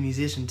be a good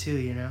musician too,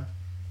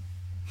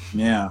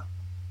 Yeah,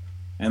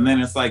 and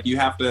then it's like you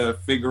have to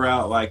figure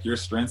out like your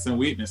strengths and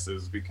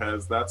weaknesses,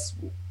 because that's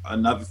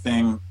another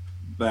thing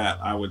that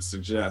I would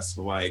suggest,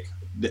 like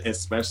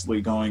especially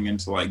going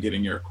into like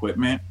getting your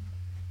equipment,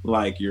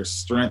 like your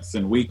strengths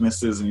and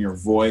weaknesses in your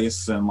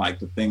voice and like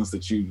the things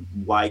that you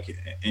like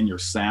in your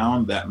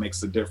sound. That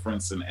makes a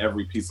difference in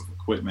every piece of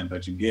equipment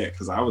that you get,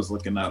 because I was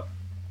looking up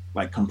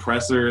like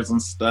compressors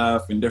and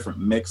stuff and different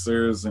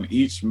mixers, and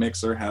each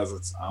mixer has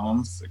its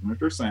own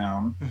signature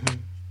sound.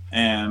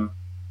 And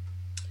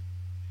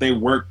they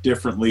work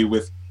differently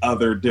with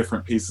other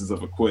different pieces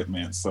of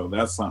equipment. So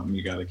that's something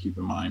you got to keep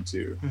in mind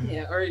too.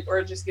 Yeah,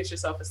 or just get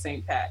yourself a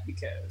St. Pat,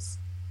 because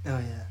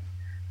I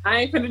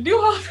ain't gonna do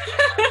all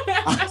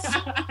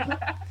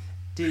that.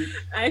 Dude,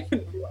 I ain't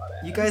gonna do all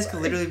that. You guys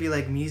could literally be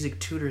like music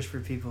tutors for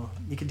people.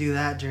 You could do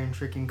that during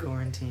freaking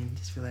quarantine.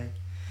 Just be like,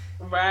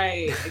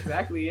 right,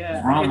 exactly, yeah.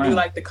 You can do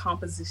like the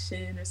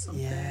composition or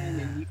something,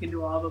 and you can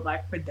do all the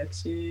like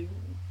production.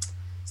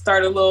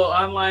 Start a little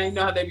online, you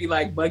know how they be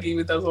like bugging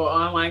with those little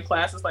online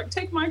classes, like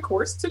take my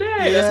course today.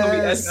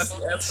 Yes.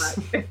 That's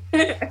gonna be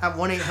at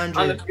 1-800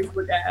 on the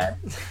Facebook ad.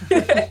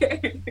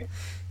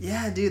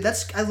 Yeah, dude,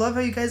 I love how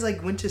you guys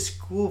like went to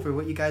school for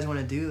what you guys want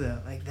to do though.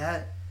 Like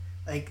that,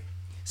 like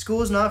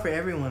school is not for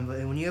everyone, but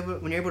when you're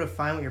able to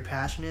find what your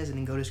passion is and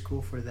then go to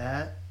school for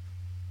that,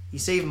 you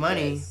save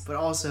money, Yes. but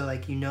also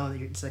like that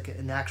it's like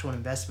an actual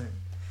investment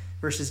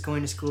versus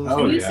going to school.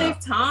 Oh, you yeah. save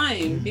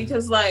time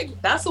because like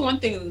that's the one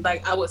thing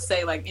like I would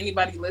say like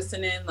anybody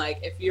listening, like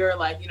if you're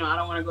like, I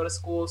don't want to go to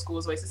school is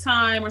a waste of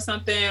time or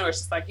something, or it's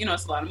just like,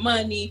 it's a lot of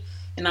money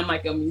and I'm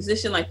like a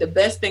musician, like the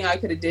best thing I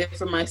could have did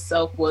for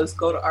myself was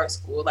go to art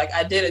school. Like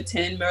I did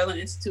attend Maryland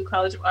Institute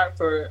College of Art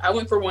I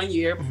went for 1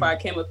 year before I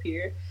came up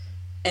here,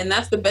 and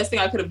that's the best thing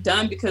I could have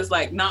done because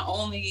like not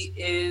only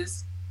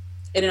is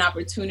it an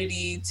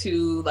opportunity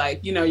to like,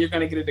 you're going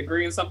to get a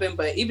degree in something,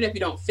 but even if you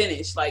don't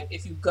finish, like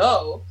if you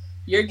go,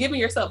 you're giving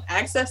yourself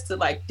access to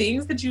like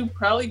things that you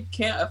probably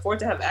can't afford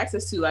to have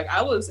access to. Like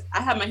I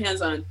had my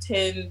hands on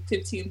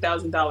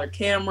 $10,000-$15,000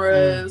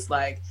 cameras.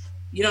 Like,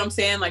 you know what I'm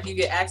saying? Like you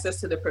get access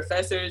to the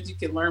professors, you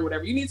can learn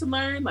whatever you need to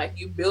learn. Like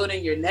you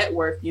building your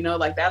network,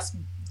 like that's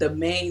the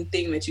main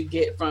thing that you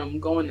get from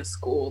going to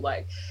school.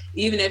 Like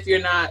even if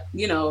you're not,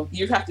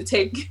 you have to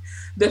take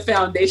the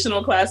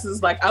foundational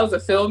classes. Like I was a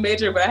film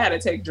major, but I had to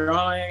take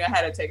drawing, I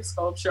had to take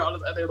sculpture, all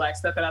this other like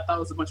stuff that I thought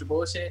was a bunch of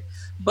bullshit.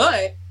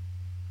 But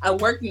I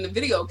worked in the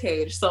video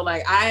cage, so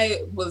like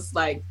I was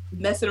like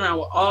messing around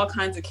with all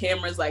kinds of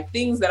cameras, like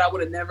things that I would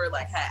have never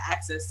like had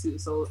access to.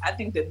 So I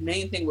think the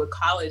main thing with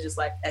college is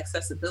like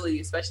accessibility,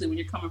 especially when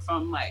you're coming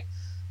from like,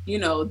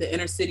 the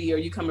inner city, or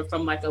you coming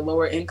from like a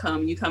lower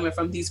income, you coming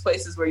from these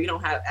places where you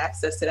don't have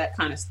access to that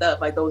kind of stuff,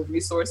 like those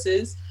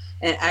resources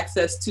and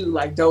access to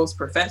like those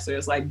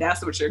professors. Like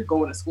that's what you're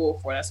going to school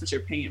for. That's what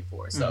you're paying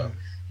for. So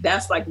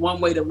that's like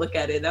one way to look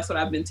at it. That's what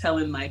I've been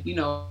telling like,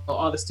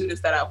 all the students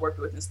that I've worked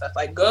with and stuff,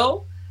 like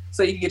go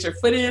so you can get your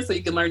foot in, so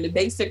you can learn the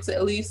basics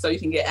at least, so you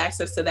can get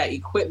access to that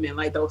equipment,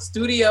 like those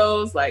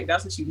studios, like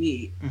that's what you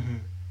need.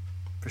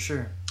 For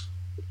sure.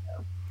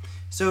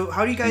 So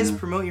how do you guys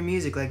promote your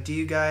music? Like, do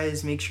you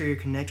guys make sure you're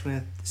connecting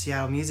with the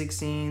Seattle music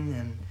scene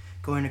and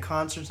going to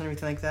concerts and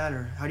everything like that,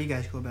 or how do you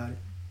guys go about it?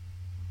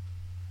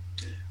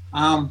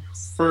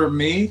 For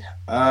me,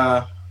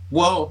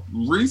 well,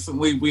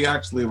 recently we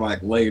actually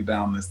like laid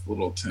down this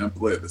little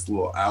template, this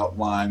little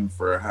outline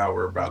for how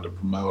we're about to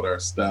promote our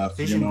stuff.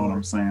 Vision you know board. what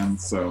I'm saying?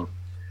 So,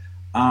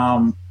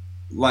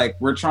 like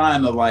we're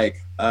trying to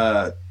like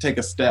take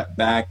a step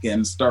back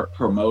and start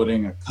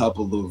promoting a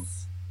couple of,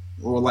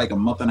 or like a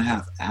month and a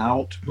half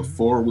out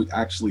before we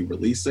actually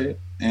release it.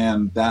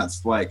 And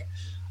that's like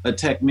a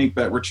technique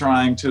that we're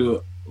trying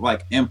to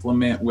like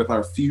implement with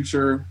our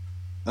future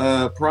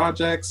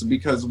projects,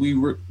 because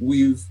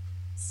we've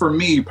for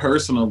me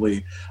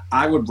personally,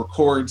 I would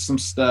record some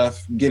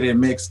stuff, get it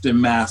mixed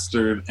and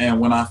mastered, and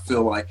when I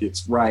feel like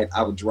it's right,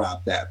 I would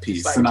drop that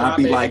piece. Like, and I'd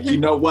be drop it. like, you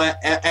know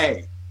what?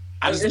 Hey,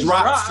 I just It's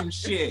dropped dropped. some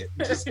shit.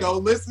 Just go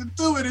listen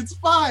to it. It's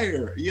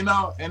fire,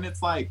 And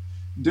it's like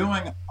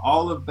doing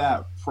all of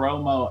that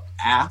promo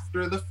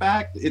after the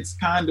fact, it's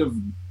kind of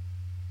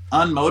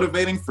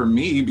unmotivating for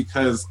me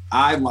because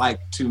I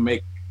like to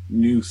make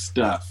new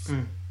stuff.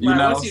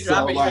 Once you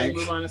drop it, like, you can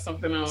move on to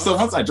something else. so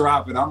once I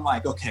drop it, I'm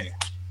like, okay,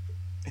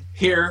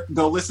 here,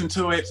 go listen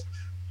to it.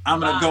 I'm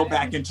gonna go Bye.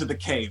 back into the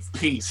cave.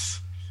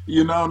 Peace.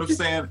 You know what I'm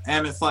saying?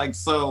 And it's like,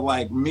 so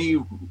like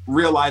me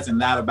realizing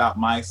that about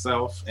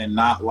myself and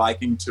not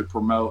liking to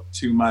promote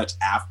too much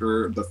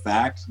after the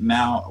fact.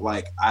 Now,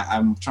 like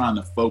I'm trying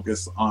to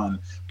focus on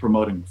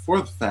promoting before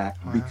the fact,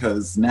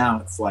 because now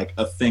it's like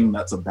a thing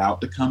that's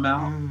about to come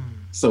out.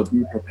 So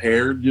be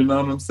prepared, you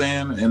know what I'm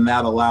saying? And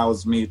that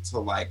allows me to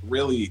like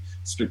really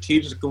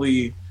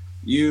strategically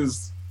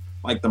use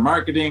like the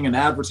marketing and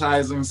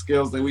advertising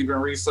skills that we've been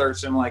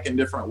researching like in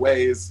different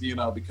ways,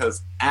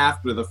 because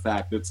after the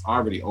fact, it's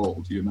already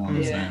old, you know what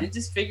I'm saying? and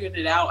just figuring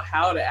it out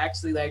how to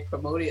actually like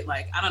promote it.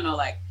 Like, I don't know,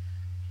 like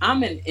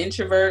I'm an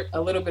introvert,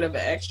 a little bit of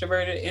an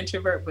extroverted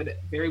introvert, but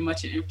very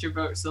much an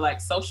introvert. So like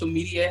social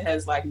media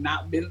has like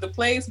not been the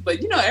place,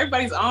 but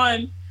everybody's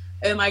on.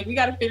 And like we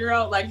got to figure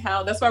out like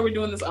how. That's why we're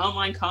doing this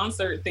online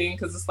concert thing,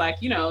 because it's like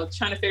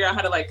trying to figure out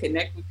how to like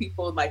connect with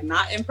people like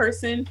not in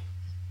person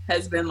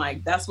has been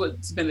like, that's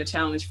what's been a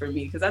challenge for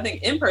me, because I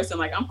think in person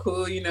like I'm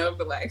cool,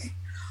 but like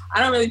I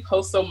don't really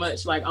post so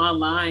much like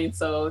online.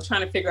 So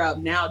trying to figure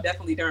out now,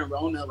 definitely during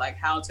Rona, like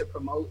how to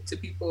promote to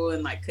people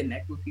and like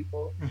connect with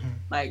people,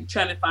 like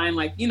trying to find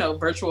like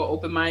virtual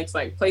open mics,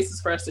 like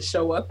places for us to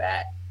show up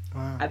at.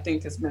 I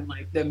think has been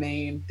like the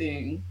main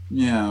thing.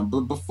 Yeah,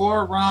 but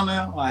before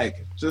Rana,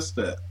 like just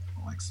to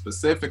like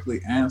specifically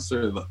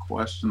answer the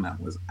question that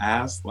was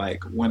asked,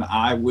 like when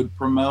I would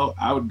promote,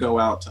 I would go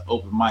out to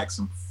open mics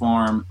and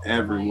perform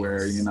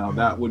everywhere.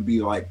 That would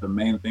be like the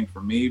main thing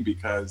for me,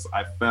 because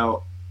I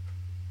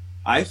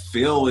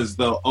feel as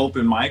though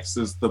open mics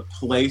is the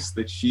place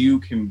that you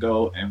can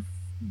go and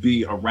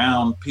be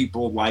around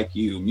people like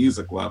you,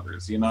 music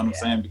lovers, you know what I'm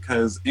saying?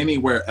 Because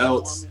anywhere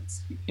else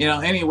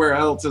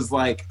is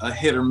like a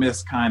hit or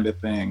miss kind of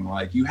thing.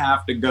 Like you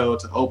have to go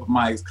to open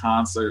mics,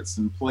 concerts,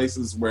 and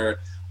places where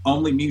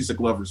only music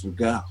lovers would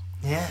go.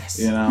 Yes.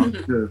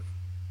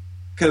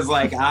 Cause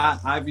like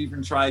I've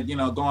even tried, you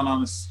know, going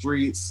on the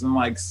streets and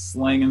like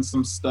slinging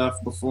some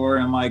stuff before,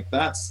 and like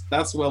that's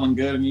well and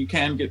good, and you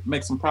can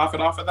make some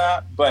profit off of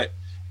that, but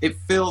it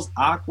feels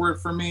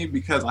awkward for me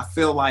because I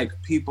feel like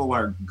people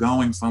are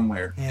going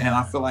somewhere, and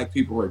I feel like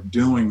people are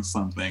doing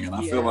something, and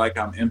I feel like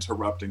I'm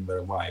interrupting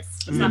their life.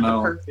 It's not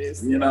the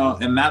purpose, you know,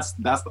 and that's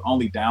the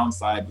only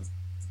downside of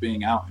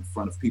being out in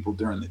front of people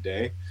during the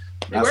day.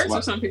 It works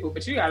for some people,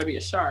 but you gotta be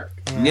a shark.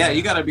 Yeah,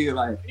 you gotta be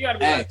like,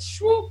 like,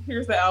 swoop,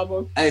 here's the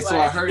album. Hey, so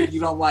I heard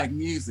you don't like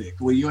music.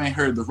 Well, you ain't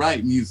heard the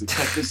right music.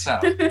 Check this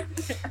out.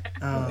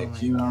 Oh,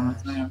 you know what I'm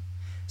saying?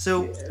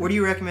 So, where do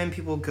you recommend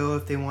people go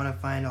if they want to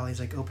find all these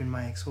like open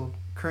mics? Well,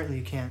 currently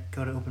you can't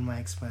go to open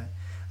mics, but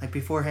like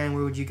beforehand,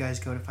 where would you guys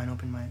go to find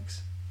open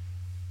mics?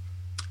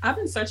 I've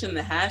been searching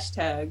the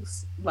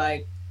hashtags,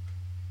 like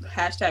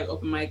hashtag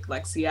open mic,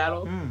 like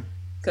Seattle.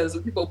 Because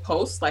people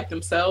post like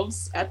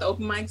themselves at the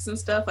open mics and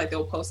stuff, like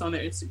they'll post on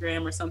their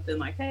Instagram or something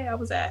like, hey, I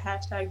was at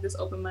hashtag this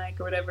open mic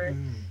or whatever.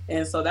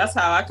 And so that's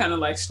how I kind of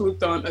like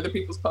slooped on other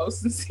people's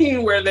posts and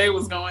seeing where they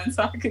was going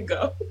so I could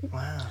go.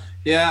 Wow.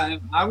 Yeah,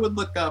 and I would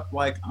look up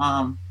like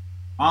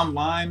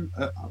online,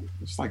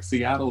 it's like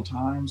Seattle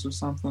Times or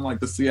something, like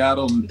the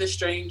Stranger. Yes,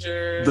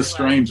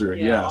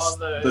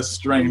 the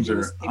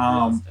Stranger.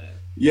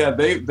 Yeah,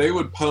 they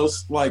would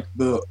post like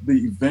the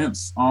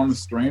events on the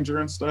Stranger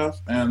and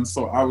stuff, and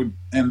so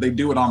and they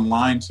do it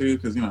online too,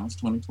 because you know it's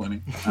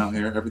 2020 out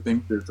here,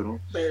 everything's digital.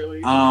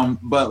 Barely.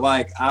 But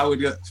like I would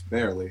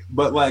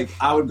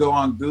go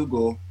on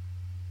Google.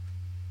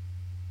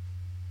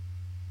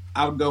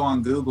 I would go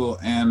on Google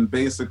and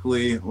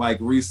basically like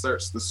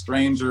research the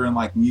Stranger and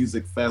like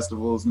music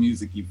festivals,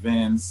 music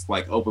events,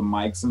 like open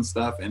mics and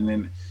stuff, and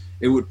then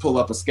it would pull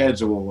up a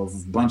schedule of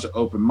a bunch of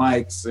open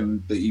mics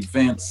and the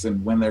events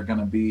and when they're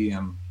gonna be,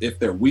 and if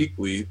they're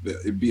weekly,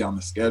 it'd be on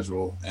the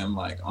schedule. And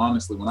like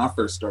honestly, when I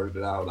first started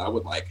it out, I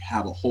would like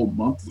have a whole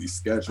monthly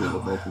schedule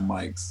of open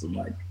mics and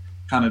like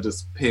kind of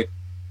just pick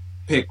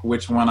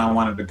which one I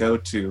wanted to go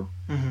to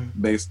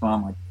based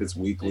on like if it's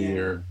weekly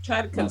or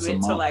try to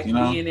commit to like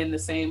being in the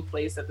same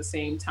place at the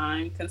same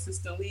time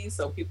consistently,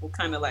 so people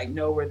kind of like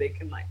know where they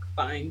can like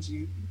find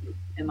you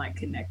and like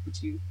connect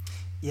with you.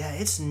 Yeah,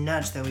 it's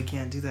nuts that we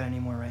can't do that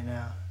anymore right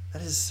now.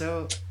 That is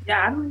so...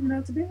 Yeah, I don't even know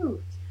what to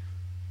do.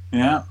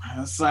 Yeah,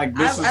 it's like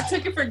I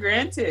took it for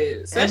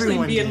granted,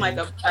 especially being like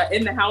a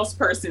in-the-house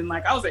person.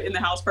 Like, I was an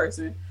in-the-house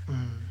person,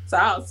 so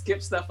I'll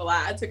skip stuff a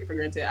lot. I took it for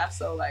granted. I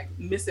so like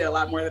miss it a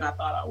lot more than I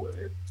thought I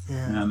would.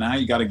 Yeah, now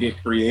you got to get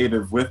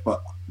creative with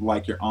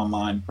like your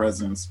online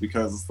presence,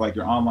 because it's like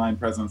your online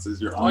presence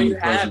is your only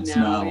presence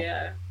now.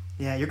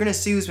 Yeah, you're going to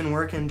see who's been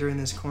working during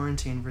this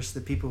quarantine versus the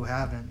people who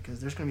haven't,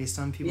 because there's going to be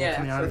some people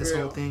coming out of this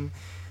whole thing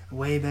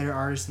way better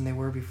artists than they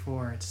were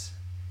before. It's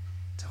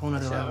a whole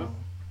nother level.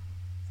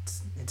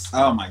 It's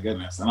oh my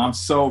goodness, and I'm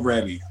so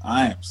ready.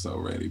 I am so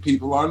ready.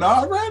 People are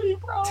not ready,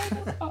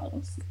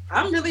 bro.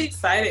 I'm really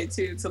excited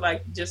too to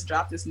like just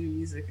drop this new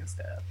music and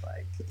stuff.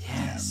 Like,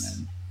 yes. Yeah,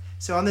 man.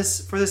 So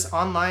for this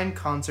online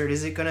concert,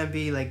 is it going to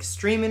be like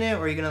streaming it,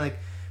 or are you going to like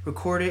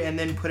record it and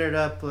then put it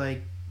up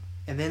like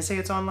and then say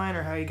it's online,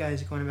 or how are you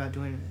guys going about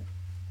doing it?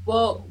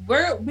 Well,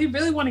 we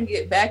really want to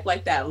get back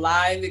like that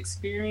live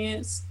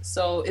experience.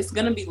 So it's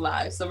going to be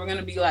live. So we're going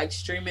to be like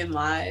streaming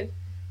live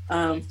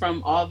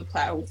from all the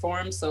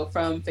platforms. So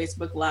from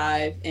Facebook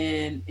Live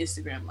and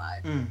Instagram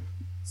Live.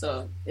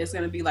 So it's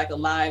going to be like a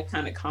live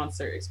kind of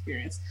concert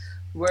experience.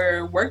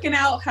 We're working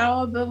out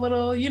how the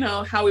little,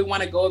 how we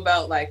want to go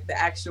about like the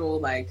actual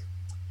like,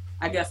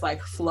 I guess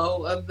like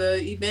flow of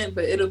the event,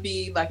 but it'll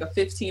be like a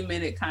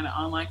 15-minute kind of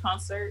online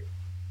concert.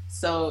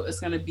 So it's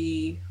going to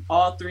be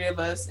all three of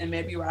us and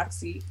maybe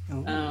Roxy.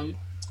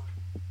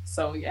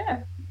 So yeah,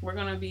 we're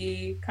going to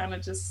be kind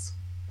of just,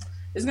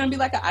 it's going to be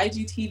like an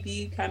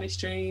IGTV kind of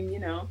stream,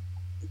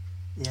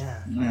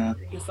 Yeah.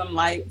 Get some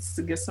lights,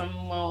 to get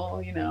some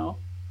little,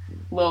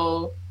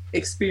 little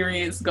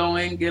experience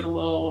going, get a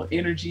little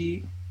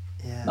energy,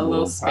 a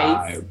little space,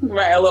 vibe.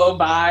 Right? A little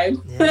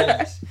vibe.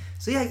 Yes.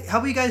 So yeah, how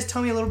about you guys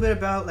tell me a little bit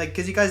about, like,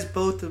 because you guys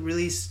both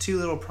released 2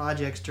 little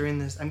projects during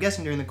this, I'm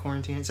guessing during the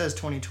quarantine. It says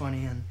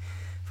 2020, and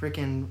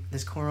freaking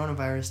this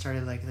coronavirus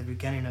started like at the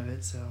beginning of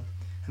it. So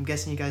I'm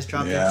guessing you guys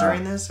dropped it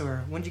during this,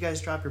 or when did you guys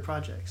drop your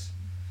projects?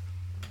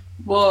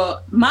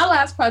 Well, my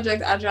last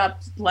project I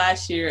dropped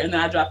last year, and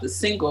then I dropped a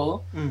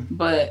single,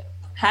 but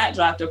Pat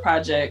dropped a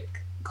project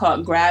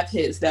called Grab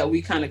Hits that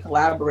we kind of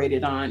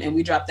collaborated on, and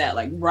we dropped that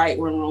like right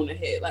when Rona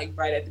hit, like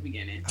right at the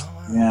beginning. Oh,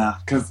 wow. Yeah,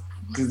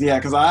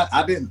 because I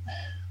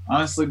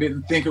honestly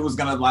didn't think it was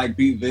gonna like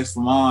be this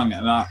long,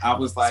 and I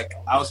was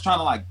trying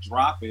to like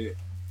drop it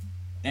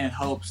in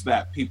hopes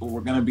that people were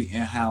gonna be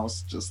in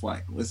house just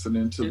like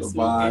listening to the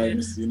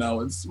vibes,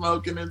 and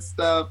smoking and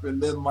stuff,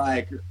 and then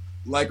like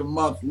a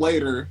month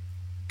later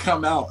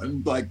come out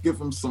and like give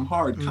them some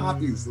hard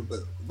copies of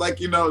it, like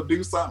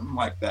do something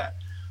like that.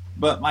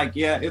 But like,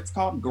 yeah, it's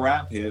called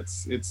Grab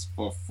Hits. It's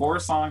a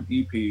 4-song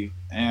EP,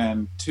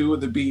 and 2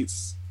 of the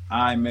beats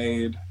I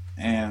made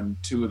and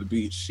 2 of the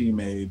beats she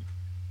made,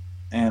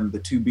 and the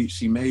 2 beats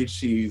she made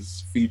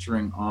she's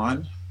featuring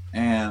on.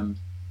 And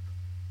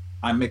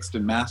I mixed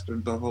and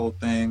mastered the whole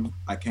thing.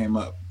 I came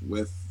up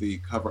with the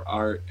cover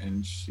art,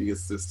 and she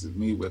assisted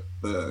me with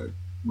the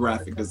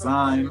graphic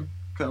design,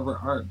 cover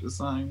art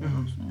design. You know what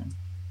I'm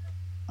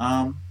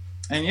saying?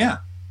 And yeah,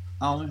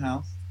 all in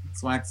house,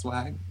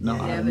 swag. No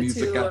Yeah, other the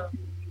music. two,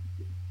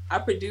 I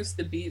produced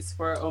the beats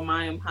for Oh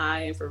My I'm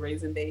High and for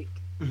Raisin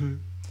Bake. Mm-hmm.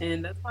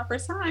 And that's my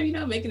first time, you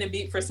know, making a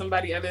beat for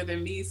somebody other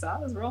than me. So I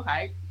was real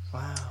hyped.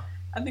 Wow.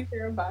 I think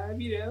they're a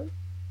vibe, you know.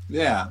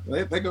 Yeah,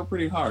 they go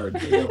pretty hard.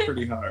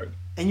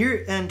 And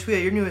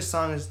Tuya, your newest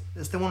song is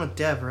the one with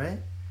Dev, right?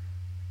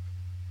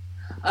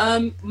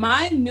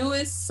 My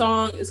newest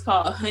song is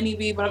called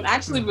Honeybee, but I'm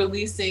actually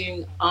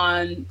releasing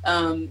on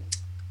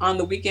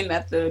the weekend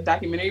that the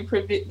documentary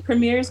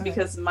premieres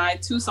because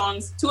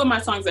two of my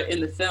songs are in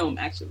the film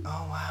actually.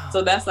 Oh wow!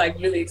 So that's like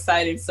really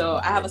exciting. So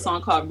I have a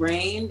song called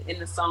Rain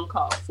and a song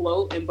called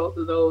Float, and both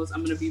of those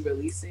I'm gonna be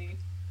releasing.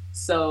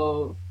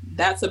 So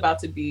that's about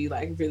to be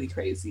like really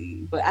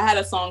crazy. But I had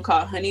a song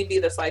called Honeybee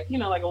that's like, you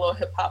know, like a little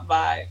hip hop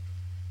vibe.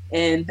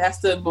 And that's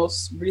the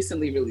most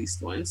recently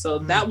released one. So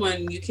that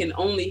one you can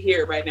only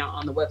hear right now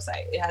on the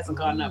website. It hasn't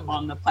gone up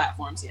on the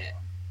platforms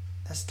yet.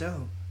 That's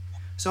dope.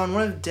 So on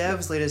one of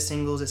Dev's latest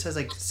singles, it says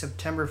like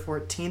September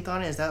 14th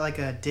on it. Is that like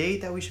a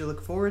date that we should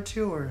look forward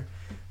to, or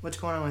what's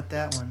going on with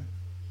that one?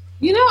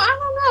 You know, I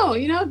don't know.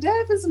 You know,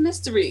 Dev is a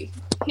mystery.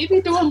 He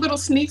be doing little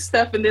sneak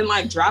stuff and then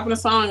like dropping a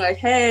song like,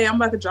 hey, I'm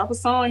about to drop a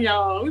song,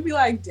 y'all. We'd be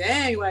like,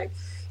 dang, like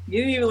you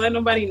didn't even let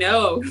nobody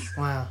know.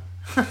 Wow.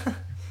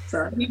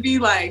 So he'd be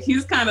like,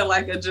 he's kind of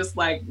like just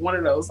like one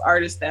of those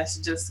artists that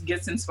just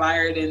gets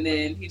inspired and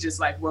then he just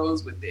like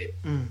rolls with it.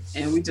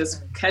 And we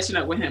just catching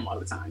up with him all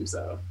the time.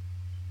 So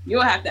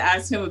you'll have to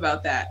ask him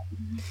about that.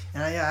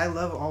 And I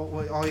love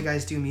all you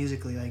guys do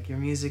musically. Like your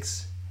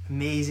music's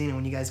amazing, and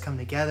when you guys come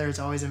together, it's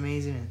always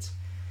amazing.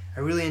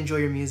 I really enjoy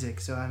your music,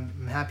 so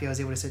I'm happy I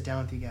was able to sit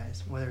down with you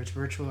guys, whether it's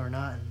virtual or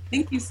not. And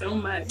thank you so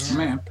much. Yeah.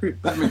 Man,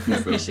 that makes me feel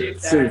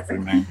Appreciate that. seriously,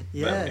 man.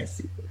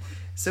 Yes.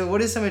 So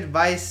what is some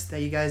advice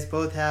that you guys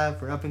both have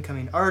for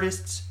up-and-coming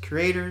artists,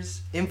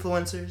 creators,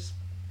 influencers?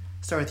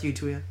 Start with you,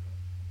 Tuya.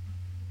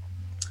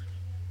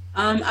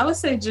 I would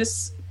say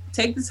just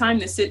take the time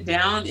to sit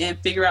down and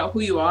figure out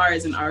who you are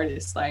as an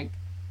artist. Like,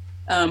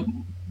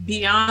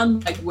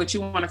 beyond like what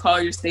you want to call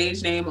your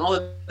stage name, all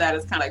of that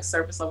is kind of like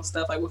surface level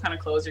stuff, like what kind of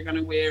clothes you're going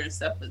to wear and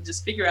stuff. But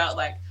just figure out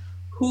like,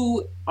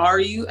 who are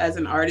you as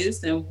an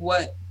artist and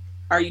what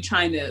are you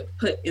trying to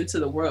put into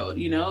the world,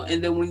 you know?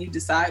 And then when you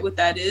decide what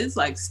that is,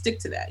 like stick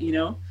to that, you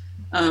know?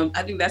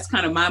 I think that's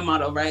kind of my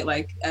motto, right?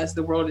 Like, as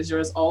the world is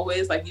yours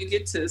always, like you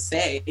get to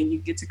say and you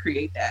get to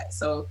create that.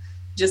 So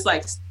just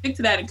like stick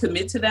to that and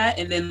commit to that.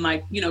 And then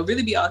like, you know,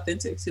 really be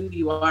authentic to who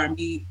you are and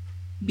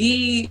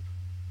be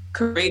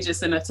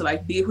courageous enough to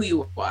like be who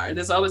you are.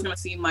 There's always going to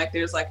seem like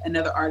there's like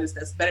another artist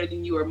that's better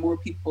than you or more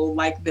people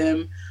like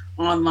them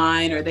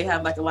online, or they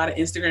have like a lot of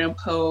Instagram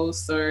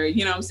posts, or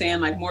you know what I'm saying,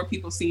 like more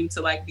people seem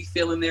to like be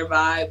feeling their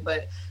vibe.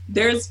 But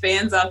there's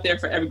fans out there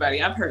for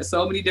everybody. I've heard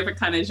so many different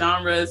kind of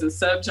genres and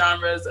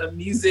subgenres of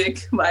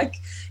music. Like,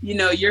 you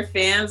know, your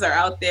fans are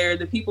out there,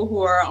 the people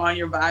who are on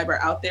your vibe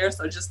are out there.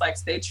 So just like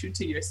stay true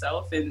to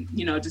yourself and,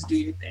 you know, just do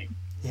your thing.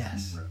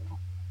 Yes.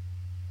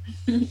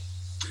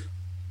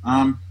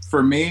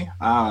 For me,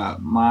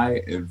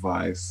 my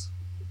advice,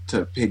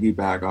 to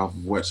piggyback off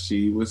of what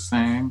she was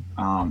saying,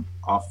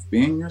 off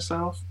being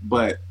yourself,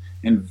 but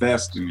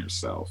invest in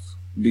yourself,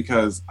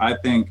 because I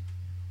think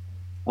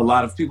a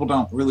lot of people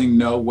don't really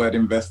know what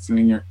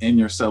investing in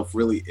yourself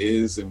really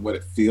is and what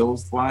it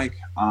feels like.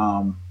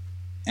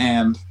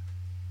 And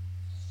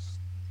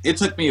it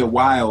took me a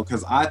while,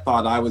 because I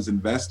thought I was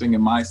investing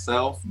in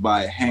myself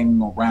by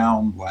hanging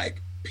around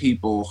like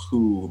people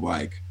who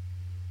like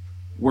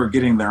were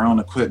getting their own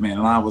equipment,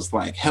 and I was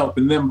like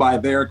helping them buy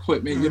their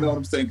equipment, you know what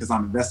I'm saying? Because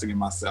I'm investing in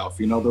myself,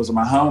 you know, those are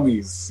my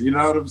homies, you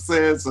know what I'm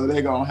saying? So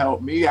they're gonna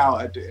help me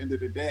out at the end of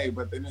the day.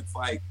 But then it's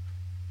like,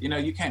 you know,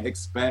 you can't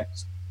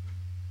expect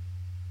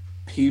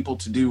people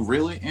to do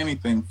really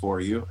anything for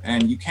you,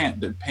 and you can't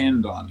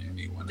depend on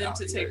anyone Them out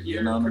to here, take you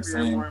your know what I'm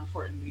career saying? more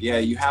importantly. Yeah,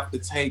 you have to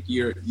take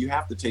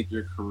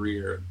your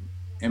career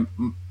and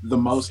the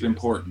most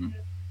important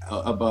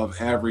above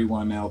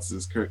everyone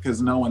else's career,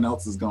 because no one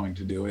else is going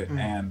to do it.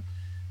 And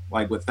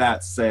like, with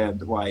that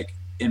said, like,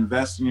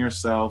 invest in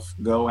yourself,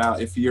 go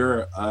out. If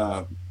you're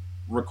a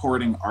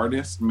recording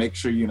artist, make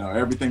sure you know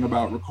everything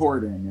about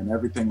recording and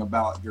everything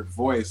about your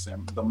voice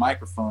and the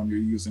microphone you're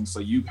using, so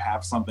you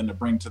have something to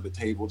bring to the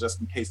table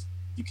just in case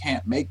you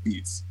can't make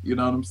beats, you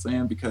know what I'm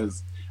saying?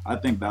 Because I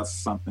think that's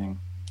something,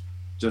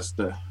 just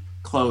to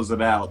close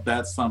it out,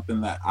 that's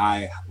something that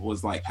I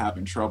was like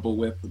having trouble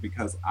with,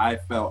 because I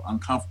felt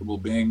uncomfortable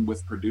being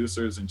with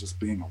producers and just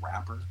being a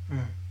rapper.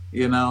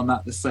 You know,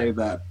 not to say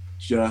that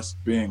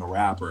just being a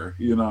rapper,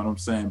 you know what I'm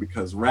saying,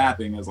 because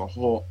rapping is a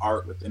whole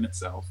art within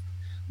itself.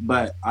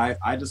 But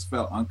I just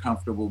felt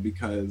uncomfortable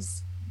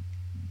because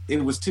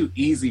it was too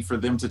easy for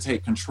them to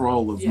take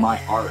control of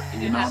my art.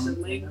 You And know, have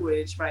the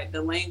language, right?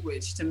 The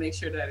language to make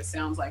sure that it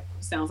sounds like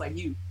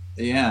you.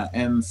 Yeah,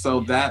 and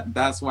so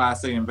that's why I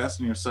say invest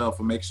in yourself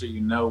and make sure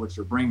you know what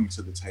you're bringing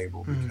to the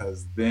table,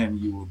 because then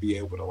you will be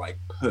able to like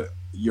put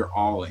your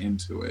all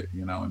into it,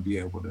 you know, and be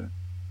able to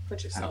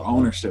Put have yourself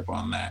ownership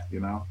on that, you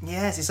know.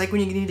 Yes, it's like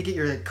when you need to get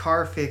your like,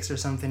 car fixed or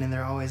something, and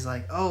they're always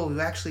like, "Oh,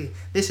 actually,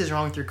 this is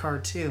wrong with your car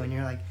too," and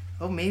you're like,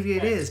 "Oh, maybe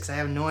it is because I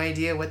have no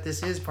idea what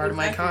this is part of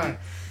my car."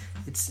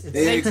 It's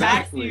They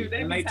tax you.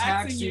 And they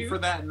tax you for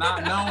that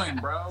not knowing,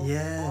 bro.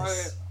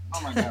 Yes. Boy,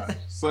 oh my gosh.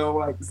 So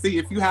like, see,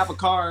 if you have a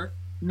car,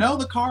 know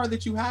the car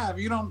that you have.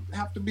 You don't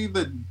have to be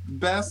the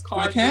best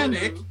car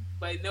mechanic,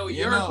 but know you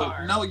your know,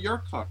 car. know your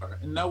car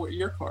and know what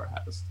your car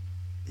has.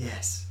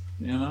 Yes.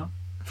 You know,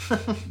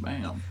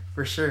 bam.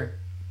 For sure.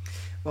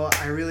 Well,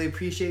 I really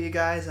appreciate you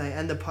guys. I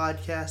end the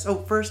podcast.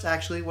 Oh, first,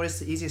 actually, what is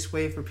the easiest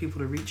way for people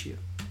to reach you?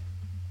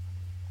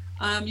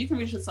 You can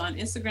reach us on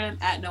Instagram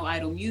at No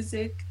Idol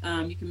Music.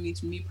 You can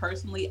reach me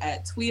personally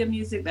at Twiya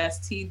Music. That's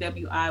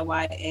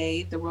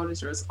TWIYA. The road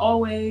is yours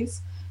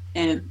always.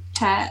 And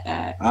Pat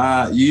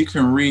at You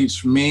can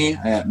reach me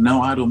at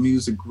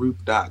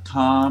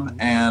noidolmusicgroup.com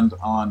and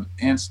on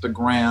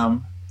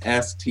Instagram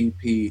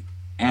STP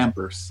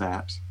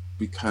Ampersat,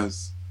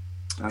 because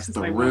that's the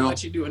they real. won't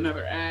let you do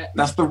another ad.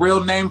 That's the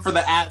real name for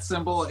the @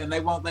 symbol, and they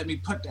won't let me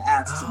put the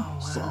 @ symbol. wow.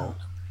 So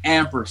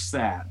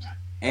Ampersat,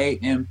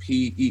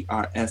 AMPERSAT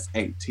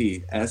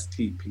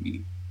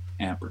STP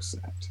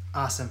Ampersat.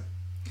 Awesome.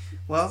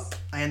 Well,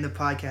 I end the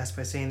podcast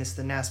by saying this is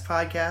the NAS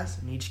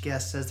podcast, and each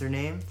guest says their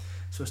name.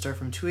 So we'll start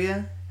from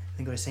Twiya,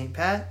 then go to St.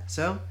 Pat.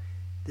 So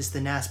this is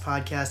the NAS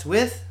podcast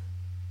with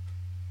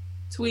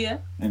Twiya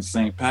And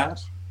St.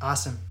 Pat.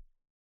 Awesome.